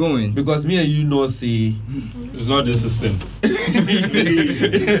keep me going? Because me and you know, see. It's not the system.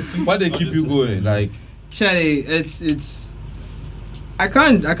 Why they keep you going? Like, Charlie, it's. I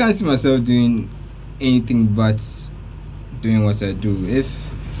can't see myself doing anything but doing what I do.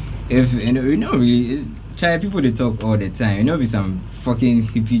 If you know really, Charlie, people they talk all the time. You know, be some fucking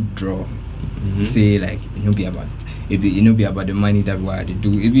hippie draw. Say like it no be about the money that what they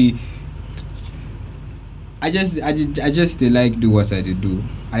do. It be. I just they like do what I do.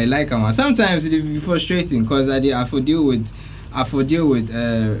 I like them. Sometimes it be frustrating because I for deal with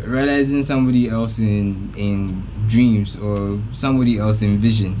realizing somebody else in dreams or somebody else in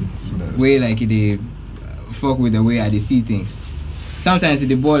vision. Way like they fuck with the way I see things. Sometimes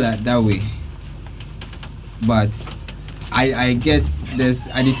they ball that way. But I get this.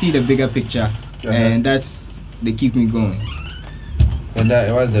 I see the bigger picture, and that's they keep me going. And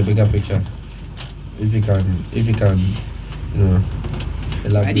that what's the bigger picture? If you can, you know,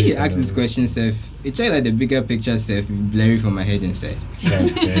 elaborate. I did ask this question, Seth. It's like the bigger picture, Seth, blurry from my head inside. I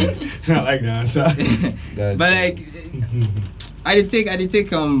like the answer. But like, I did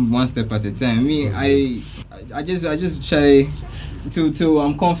take one step at a time. I mean, I just try till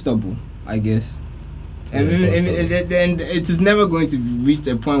I'm comfortable, I guess. And then it is never going to reach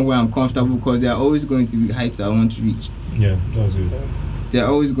a point where I'm comfortable because there are always going to be heights I want to reach. Yeah, that's good. There are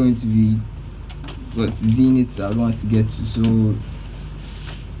always going to be zeniths I want to get to. So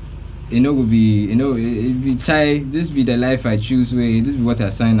it be try this be the life I choose. Way this be what I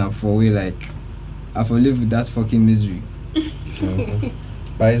sign up for. Way like I for live with that fucking misery.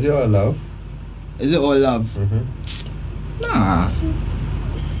 But is it all love? Is it all love? Mm-hmm. Nah.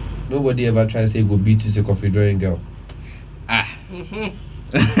 Nobody ever try to say go beat you for your drawing girl. I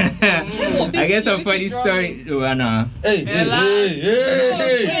guess a funny story. Oh, nah. Hey.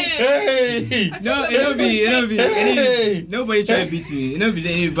 No, it'll be. Nobody try to beat me. It'll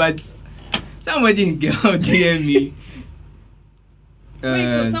be any, but somebody in girl DM me.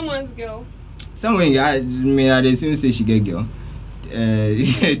 Wait, so someone's girl. Someone, I mean, I assume say she get girl.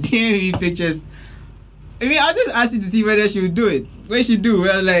 DM me pictures. I mean, I'll just ask you to see whether she would do it. What she do?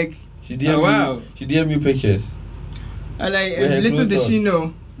 Well, like, she DM me pictures. I like little does she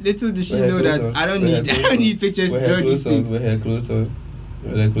know that I don't need pictures during these things. We're here closer.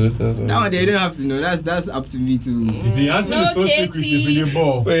 That one they don't have to know. That's up to me to. You see, answer is so secret in the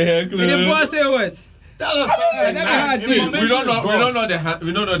ball. We're here closer. In the ball say what? Tell us. We don't know the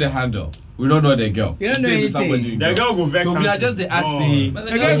handle. We don't know the girl. You don't know anything. The girl go vex. So we are just the asking. The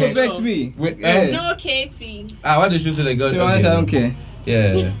girl go vex me. No, Katie. Why did you say the girl? To be honest, I don't care.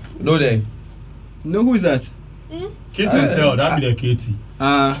 Yeah. No, they. No, who's that? Kiss and tell. That be the Katie.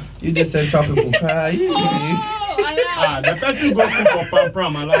 You just said tropical cry. The person goes for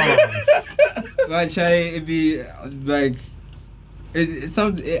pram. But it be like it's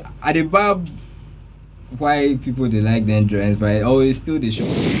some at the bar. Why people they like the endurance, but always still they show.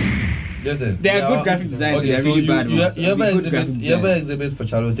 Listen, they are good graphic designers. Okay, so they're really bad ones. You ever exhibit for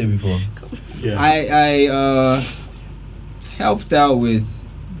ChaleWote before? Yeah. I helped out with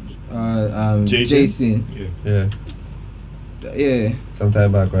Jason. Yeah. Some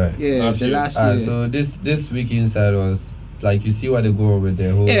time back, right? Yeah, last year. So this week inside was like, you see what they go on with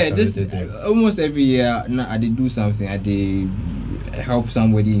the whole. Yeah, this almost every year. I did do something. I did help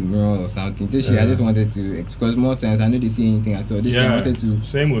somebody in mural or something. This year I just wanted to, because more times I know they see anything at all. This year I wanted to.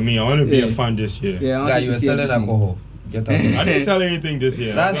 Same with me. I want to be a fan this year. Yeah, I you were selling alcohol. I didn't sell anything this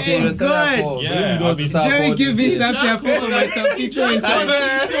year. Last year you were selling alcohol. Yeah, Jerry give me something. I put on my computer inside.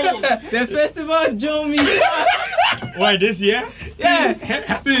 The festival Joe me. Why this year? Yeah.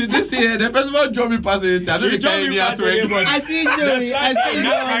 See, this year the festival Joe me passed it. I don't care any artwork. I see Joey. I see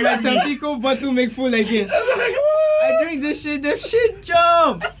my Tampico bottle make full again. I drink this shit. The shit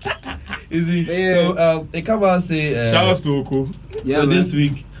jump. Easy. Yeah. So it come out and say. Shout out to Oko. Yeah, so this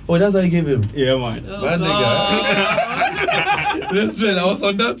week. Oh, that's what you gave him? Yeah, man. Man, nigga. Listen, I was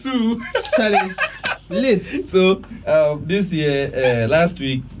on that too. Charlie. Lit. So, this year, last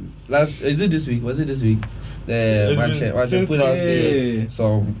week, is it this week? Was it this week? Manche put out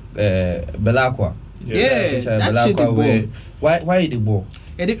some Belacqua. Yeah, that shit the ball. Why the ball?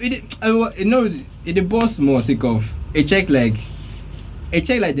 It the boss more sick of. A check like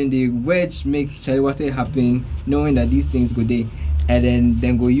then the wedge make ChaleWote happen, knowing that these things go there. And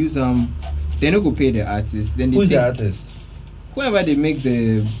then go use they don't go pay the artist. Then they who's the artist? Whoever they make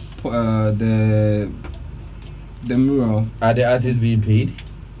the mural. Are the artists being paid?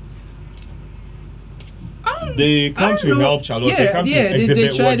 They come to help ChaleWote.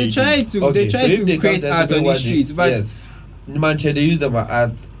 They try to create art on the streets, but yes, Manche, they use them as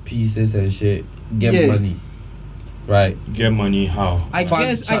art pieces and shit. Get money. Right, get money how? I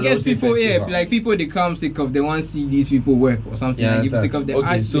guess people like people they come sick of, they want to see these people work or something. Yeah, like sick of the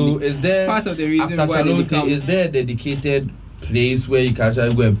art. So is there part of the reason after why ChaleWote, they come? is there a dedicated place where you can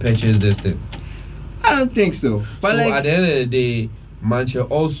actually go and purchase this thing? I don't think so. But so like, at the end of the day, Manche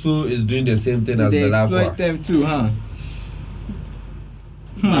also is doing the same thing as they Belacqua. exploit them too, huh?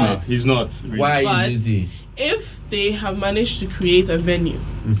 Nah, he's not. Really. Why is he? If they have managed to create a venue,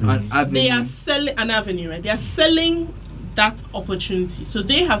 they are selling an avenue, right? They are selling that opportunity. So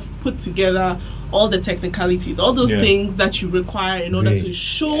they have put together all the technicalities, all those things that you require in order to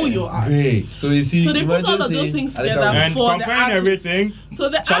show your art. So you see, so they put all of those things together and for comparing the artists. Everything. So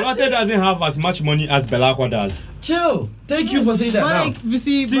the ChaleWote doesn't have as much money as Belacqua does. Chill. Thank you for saying that. But like, you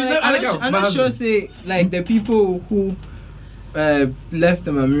see, I'm not sure. Say like the people who left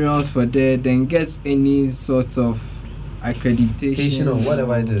the murals for there then get any sort of accreditation or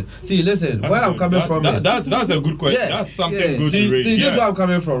whatever it is. See, listen, where I'm coming from is that's a good question. Yeah. That's something good to raise. See, this is where I'm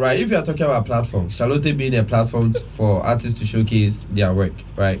coming from, right? If you are talking about platforms, ChaleWote being a platform for artists to showcase their work,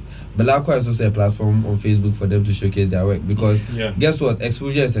 right? Belacqua is also a platform on Facebook for them to showcase their work, because guess what?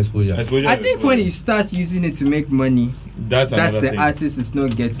 Exposure is exposure. I think when you start using it to make money, that's the artist is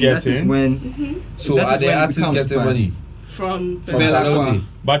not getting. That is when. So are the artists getting money from Belacqua?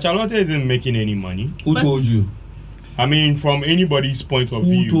 But ChaleWote isn't making any money. Who told you? I mean, from anybody's point of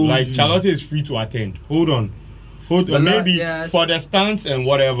view, like ChaleWote is free to attend. Hold on, maybe for the stands and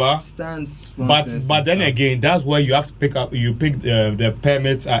whatever. Stands, but then again, that's where you have to pick the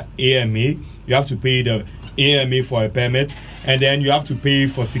permits at AMA. You have to pay the AMA for a permit, and then you have to pay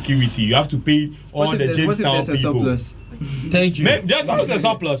for security. You have to pay all the Jamestown people. Surplus? Thank you. There's always a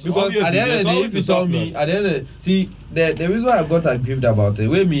surplus, because at the end of the day, if you told me, at the end of the the reason why I got aggrieved about it,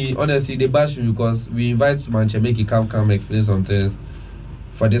 with me, honestly, they bash me because we invite Manche, make it come explain some things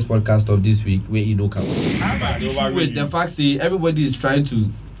for this podcast of this week where he no come. I have an issue with the fact that everybody is trying to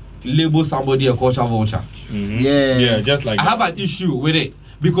label somebody a culture vulture. Yeah, just like I have an issue with it,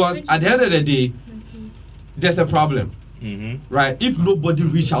 because at the end of the day, there's a problem, right? If nobody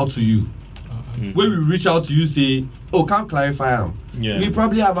reach out to you, when we reach out to you, say, oh, can't clarify them. We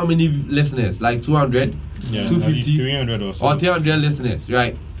probably have how many listeners? Like 200, 250, 300 or so. Or 300 listeners,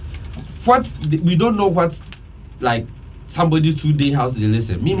 right? We don't know what, like, somebody 2-day house they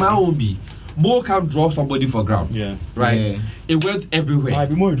listen. Me, my own be. More can draw somebody for ground. Right? Yeah. It went everywhere. I'd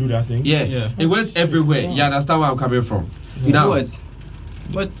be more to do that thing. It went everywhere. You understand where I'm coming from? Now,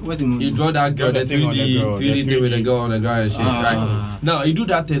 What you draw that girl, the 3D thing with the girl on the ground and shit, right? Now you do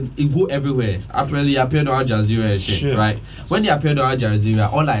that thing, it go everywhere. Apparently, you appeared on Al Jazeera and shit, right? When you appeared on Al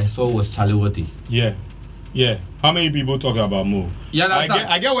Jazeera, all I saw was ChaleWote. Yeah. How many people talk about Mo? You understand?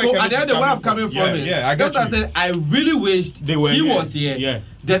 I get where so at the end of where I'm coming from is, I said I really wished he was here.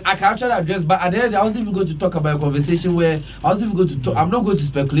 then I can actually address. But at the end, I wasn't even going to talk about a conversation where I wasn't even going to talk. I'm not going to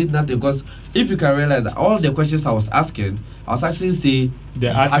speculate nothing because if you can realize that all the questions I was asking, I was actually saying,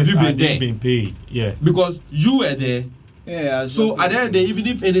 have you been paid? Yeah. Because you were there. Yeah. So at the end of the day, even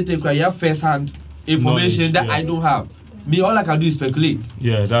if anything, you have first-hand information that I don't have. Me, all I can do is speculate.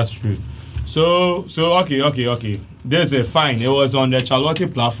 Yeah, that's true. So okay. There's a fine. It was on the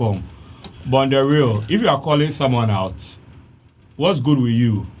ChaleWote platform. But on the real, if you are calling someone out, what's good with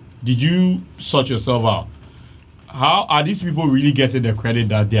you? Did you sort yourself out? How are these people really getting the credit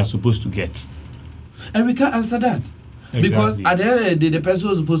that they are supposed to get? And we can't answer that. Exactly. Because at the end of the day, the person who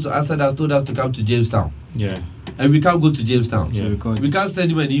was supposed to answer that told us to come to Jamestown. Yeah. And we can't go to Jamestown. Yeah. We can't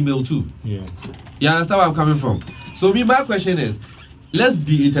send him an email too. Yeah. You understand where I'm coming from? So my question is, let's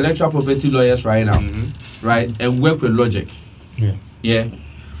be intellectual property lawyers right now, right? And work with logic. Yeah. Yeah.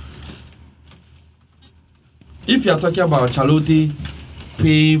 If you're talking about ChaleWote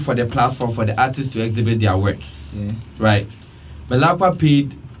paying for the platform for the artists to exhibit their work, right? Belakwa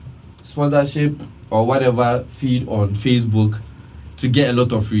paid sponsorship or whatever feed on Facebook to get a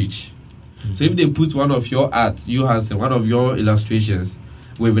lot of reach. So if they put one of your arts, you Hanson, one of your illustrations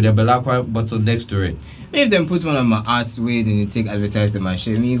with the Belakwa bottle next to it. If they put one of my arts way, then they take advertise my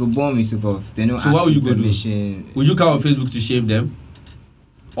shit. I mean, you go bomb me so they know. So what would you go do? Would you come on Facebook to shame them?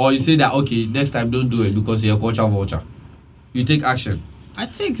 Or you say that okay, next time don't do it because you're a culture vulture. You take action. I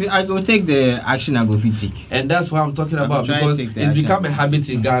go take the action I go take. And that's what I'm talking about because it's become a habit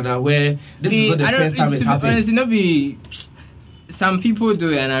in Ghana where this is not the first time it's happening. Honestly, not be some people do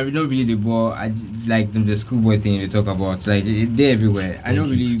it and I don't really bore. I like them the schoolboy thing they talk about. Like they're everywhere. I don't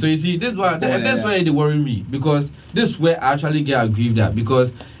really. So you see, that's why they worry me because this is where I actually get aggrieved at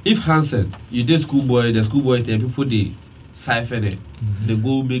because if Hanson, you did schoolboy, the schoolboy thing, people they siphon it. They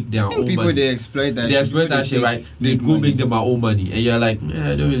go make their own people money. They exploit that. They exploit that shit, right? They go make them their own money, and you're like,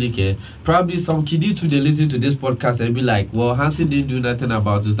 I don't really care. Probably some kiddie too. They listen to this podcast and be like, well, Hanson didn't do nothing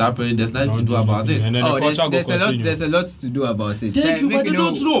about it. So apparently, there's nothing to do about it. There's a lot to do about it. Thank you, but they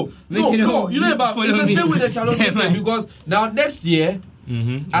don't know. No, you know about it's the same with the ChaleWote thing because now next year,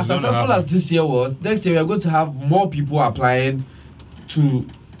 as successful as this year was, next year we are going to have more people applying to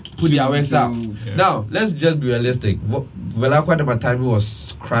put their works out. Yeah. Now, let's just be realistic. Belakwa the timing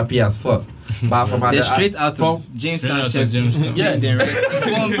was crappy as fuck. But from they're straight out of Jamestown. Yeah.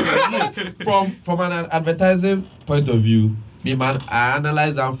 from an advertising point of view, I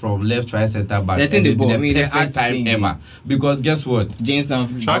analyze them from left, right, center, back. That's in the ball. I mean, the first time ever. Because guess what?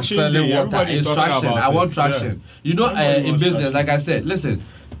 Jamestown traction. Selling water. Instruction. I want traction. Yeah. You know, in business, like I said, listen.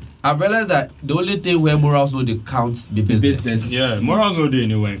 I've realized that the only thing where morals know they count be business. Yeah, morals know they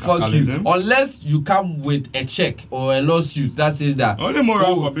anywhere in capitalism. Unless you come with a check or a lawsuit that says that. Only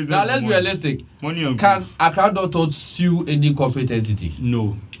moral for business. Now let's be realistic. Can Accra.org sue any corporate entity?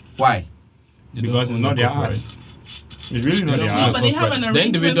 No. Why? Because it's not their art. It's really not their art. But they have an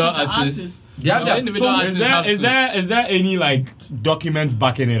arrangement with the artists. Is there any like documents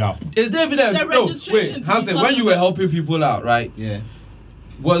backing it up? Is there evidence? No, wait, Hanson, when you were helping people out, right? Yeah.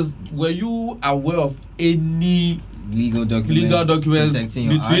 Were you aware of any legal documents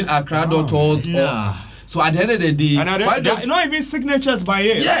between Accra.org? Nah. So at the end of the day, not even signatures by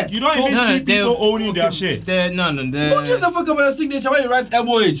it. Yeah, you don't even see people owning their shit. Who gives a fuck about a signature when you write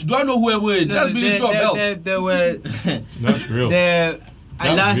MOH? Do I know who MOH? That's Ministry of Health. There were. That's real.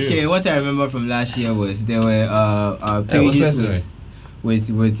 Last year, what I remember from last year was there were pages with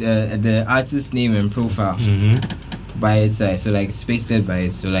the artist's name and profile. By its side, so like spaced it by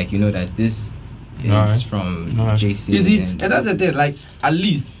it, so like you know that this is from JC. You see, and that's the thing. Like at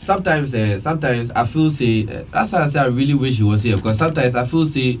least sometimes I feel that's why I say I really wish he was here because sometimes I feel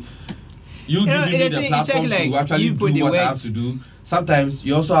you give me the platform to actually do what I have to do. Sometimes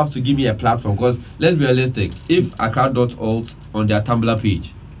you also have to give me a platform because let's be realistic. If Accra.org on their Tumblr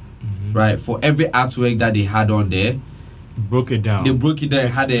page, right, for every artwork that they had on there, broke it down. They broke it down.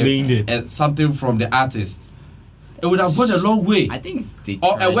 Had something from the artist. It would have gone a long way. I think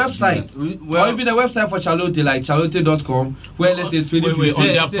or a website, or even a website for ChaleWote, like ChaleWote.com, where let's say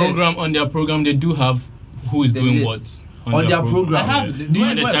 2015. On their program, they do have who is doing what. On their program,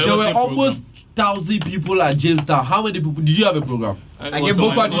 there were almost 1,000 people at Jamestown. How many people? Did you have a program? Did you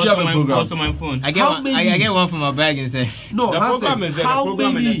have a program? Also my phone. I get one from my bag and say. No, the program is there. The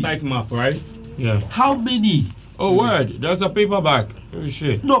program is the site map, right? Yeah. How many? Oh, word. There's a paperback. Oh,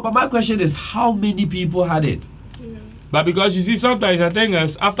 shit. No, but my question is, how many people had it? But because you see, sometimes the thing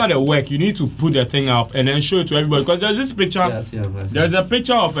is, after the work, you need to put the thing up and then show it to everybody. Because there's this picture, there's a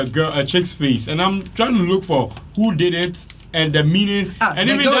picture of a chick's face, and I'm trying to look for who did it and the meaning, and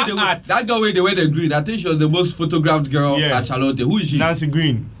even that girl with the way the green. I think she was the most photographed girl at ChaleWote. Who is she? Nancy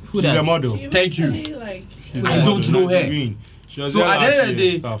Green. She's a model. Thank you. I don't know her. So at the end of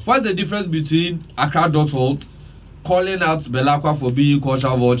the day, what's the difference between Accra.Holt calling out Belakwa for being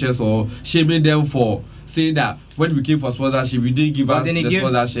cultural vultures or shaming them for saying that when we came for sponsorship, we didn't give us the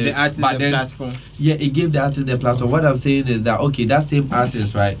sponsorship. The artist the platform. Yeah, it gave the artist the platform. What I'm saying is that okay, that same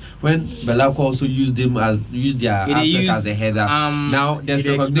artist, right? When Belakwa also used their artwork as a header, now there's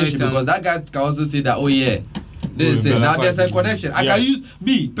recognition because that guy can also say that now there's a connection. I can use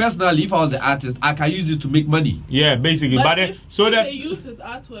me personally if I was the artist, I can use it to make money. Yeah, basically. But if they used his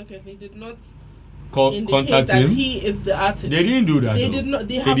artwork and they did not contact that him. He is the artist. They didn't do that. They did not.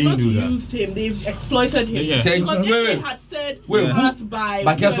 They have not used him. They've exploited him. Yeah. Because they had said art by.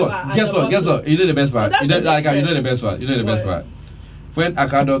 But guess what? You know the best part. You know the best part. When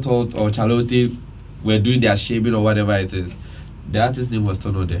Accra.Holt or ChaleWote were doing their shaming or whatever it is, the artist's name was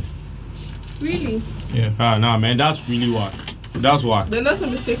Tono there. Really? Yeah. Nah, man, that's really whack. That's whack. Then that's a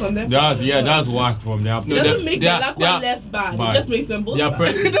mistake on them. That's whack from them. It doesn't make the Lakwa less bad. It just makes them both bad.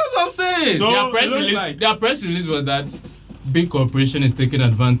 That's what I'm saying. So their press release was that big corporation is taking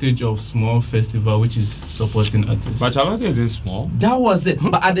advantage of small festival which is supporting artists. But ChaleWote isn't small. That was it.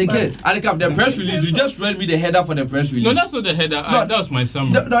 But at the press release, you just read me the header for the press release. No, that's not the header. That was my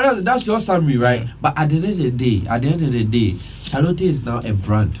summary. No, that's your summary, right? But at the end of the day, ChaleWote is now a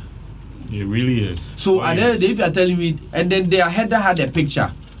brand. It really is. So at the end of the day, if you are telling me, and then their header had a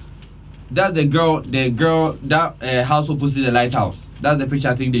picture. That's the girl that house opposite the lighthouse. That's the picture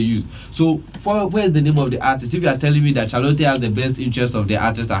I think they used. So where's the name of the artist? If you are telling me that ChaleWote has the best interest of the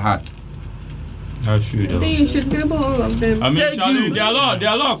artist at heart. That's true. I think you should grab all of them. I mean, Charlie, there are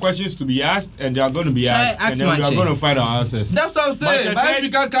a lot of questions to be asked, and they are going to be asked, and then we are going to find our answers. That's what I'm saying. But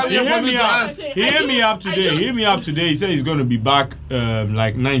you can't come here for me to ask. He hit me up today. He said he's going to be back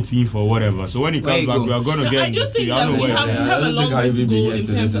like 19th or whatever. So when he comes back, we are going to get. I do think that we have a long way to go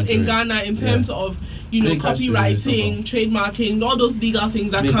in Ghana in terms of copywriting, trademarking, all those legal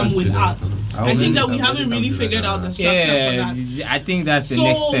things that come with art. I think that we haven't really figured out the structure for that. I think that's the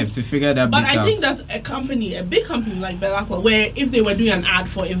next step to figure that out. But I think that a big company like Belakwa, where if they were doing an ad,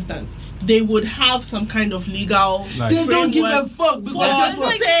 for instance, they would have some kind of legal. They don't give a fuck because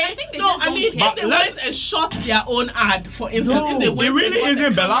if they went and shot their own ad, for instance, if they went it really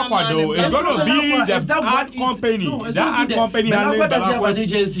isn't Belakwa though. It's gonna be the ad company. That ad company handling Belakwa's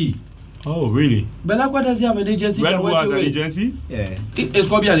agency. Oh really? Belakwa doesn't have an agency. Red Bull has an agency? Yeah. It's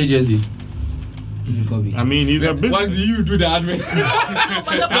gonna be an agency. I mean, he's a business. Once you do the admin.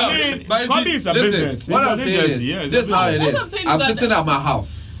 Kobe is a business. What I'm saying is, this is how it is. I'm sitting at my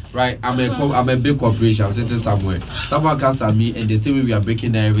house, right? I'm a big corporation. I'm sitting somewhere. Someone comes at me and they say we are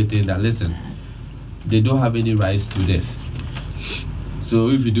breaking down everything. That listen, they don't have any rights to this. So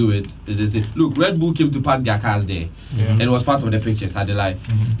if you do it, is they say, look, Red Bull came to park their cars there, and it was part of the pictures. Had they like,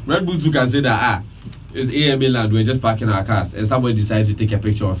 Red Bull too can say that it's AMA land. We're just parking our cars, and somebody decides to take a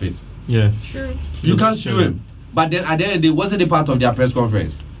picture of it. Yeah, sure. You can't sue him. But then at the end of the day, wasn't it part of their press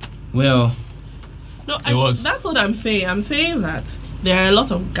conference? Well, no, that's what I'm saying. I'm saying that there are a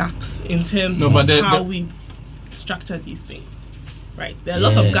lot of gaps in terms of how we structure these things. Right, there are a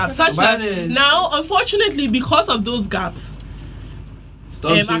lot of gaps. Such that now, unfortunately, because of those gaps,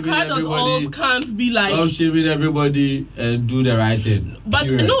 Accra.Holt can't be like stop shaming everybody and do the right thing. But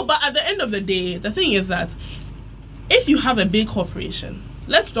but at the end of the day, the thing is that if you have a big corporation,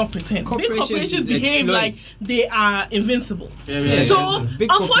 let's not pretend big corporations behave like they are invincible. So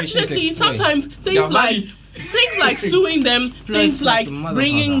unfortunately, sometimes things like suing them, things like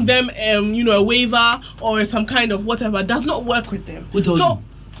bringing them a waiver or some kind of whatever does not work with them. So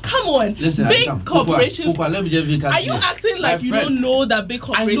come on, listen, big corporations. Let me just are you acting like you don't know that big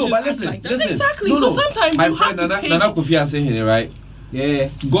corporations act like that? Exactly. So sometimes you have to take. Nana Kofi saying here, right? Yeah.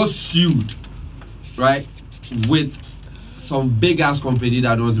 Got sued, right, with some big ass company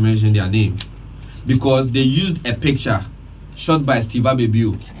that I don't want to mention their name because they used a picture shot by Steve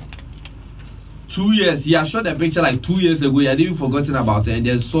Abebio. 2 years, he had shot a picture like 2 years ago. He had even forgotten about it and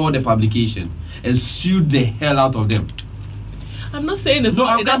then saw the publication and sued the hell out of them. I'm not saying it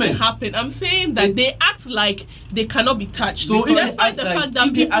doesn't happen. I'm saying that they act like they cannot be touched. So despite the fact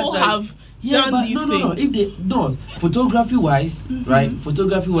that people have done these things. If they don't, photography wise, right?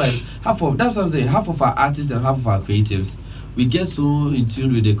 Photography wise, that's what I'm saying. Half of our artists and half of our creatives, we get so in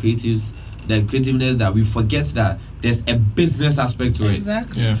tune with the creativeness that we forget that there's a business aspect to it.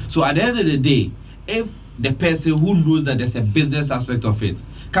 Exactly. Yeah. So at the end of the day, if the person who knows that there's a business aspect of it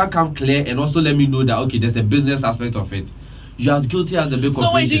can come clear and also let me know that okay, there's a business aspect of it. you're as guilty as the big corporation.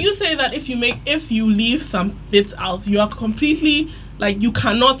 So wait, do you say that if you leave some bits out, you are completely like you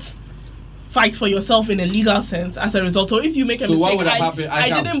cannot fight for yourself in a legal sense as a result? Or if you make a mistake, what would have happened?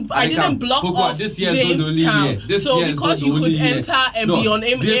 I didn't block off Jamestown. So because you could enter and be on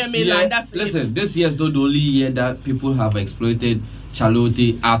AMA line, that's listen, this year is not the only year that people have exploited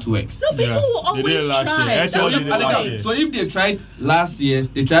ChaleWote artworks. No, people will always try. So if they tried last year,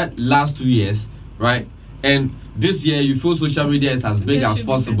 they tried last 2 years, right? And this year you feel social media is as big as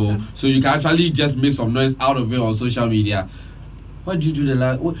possible, so you can actually just make some noise out of it on social media. What did you do the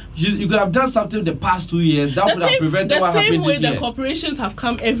last? You could have done something the past 2 years that would have prevented what happened this year. The same way the corporations have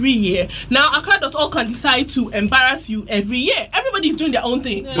come every year. Now Accra.all can decide to embarrass you every year. Everybody's doing their own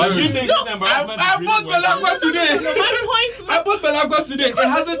thing. But you think this embarrassment I bought Belagua today. I bought Belagua today. It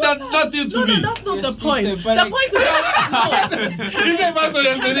hasn't done nothing to me. No, that's not the point. The point is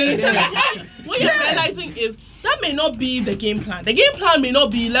what you're realizing is that may not be the game plan. The game plan may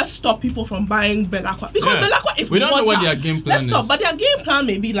not be let's stop people from buying Belacqua because Belacqua is we don't know what their game plan is. But their game plan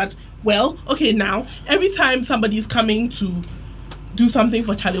may be like, well, okay, now every time somebody is coming to do something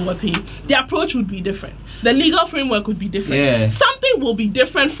for ChaleWote, the approach would be different. The legal framework would be different. Yeah. Something will be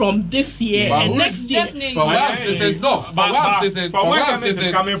different from this year and next year. Definitely. From where I'm sitting, from where I'm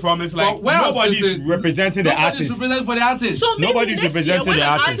sitting, coming from, it's like nobody's representing the artist. Nobody's representing for the artist. So Nobody's representing the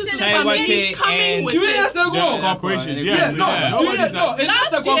artist. ChaleWote with 2 years ago. Corporations, It's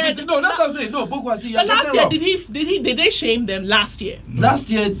just a competition. No, that's what I'm saying. No, but last year, did they shame them last year? Last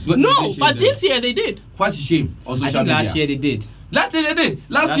year, no, but this year they did. What's the shame on social media? Last year they did. Last year they did.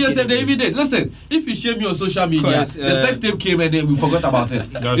 Last year they even did. Listen, if you shame me on social media, the sex tape came and then we forgot about it.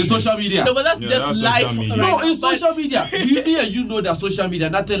 In social media. No, but that's just life. No, in social media. You know that social media,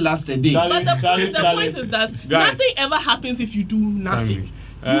 nothing lasts a day. But the point is that nothing ever happens if you do nothing.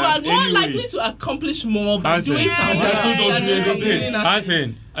 You are more likely to accomplish more by doing something.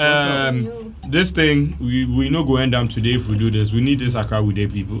 Hanson, this thing we no go end them today if we do this. We need this Accra with the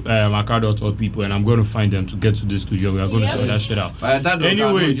people, Accra.all people, and I'm going to find them to get to this studio. We are going to sort that shit out.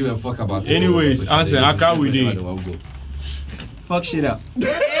 Anyways, Hanson, Accra with the fuck shit up. You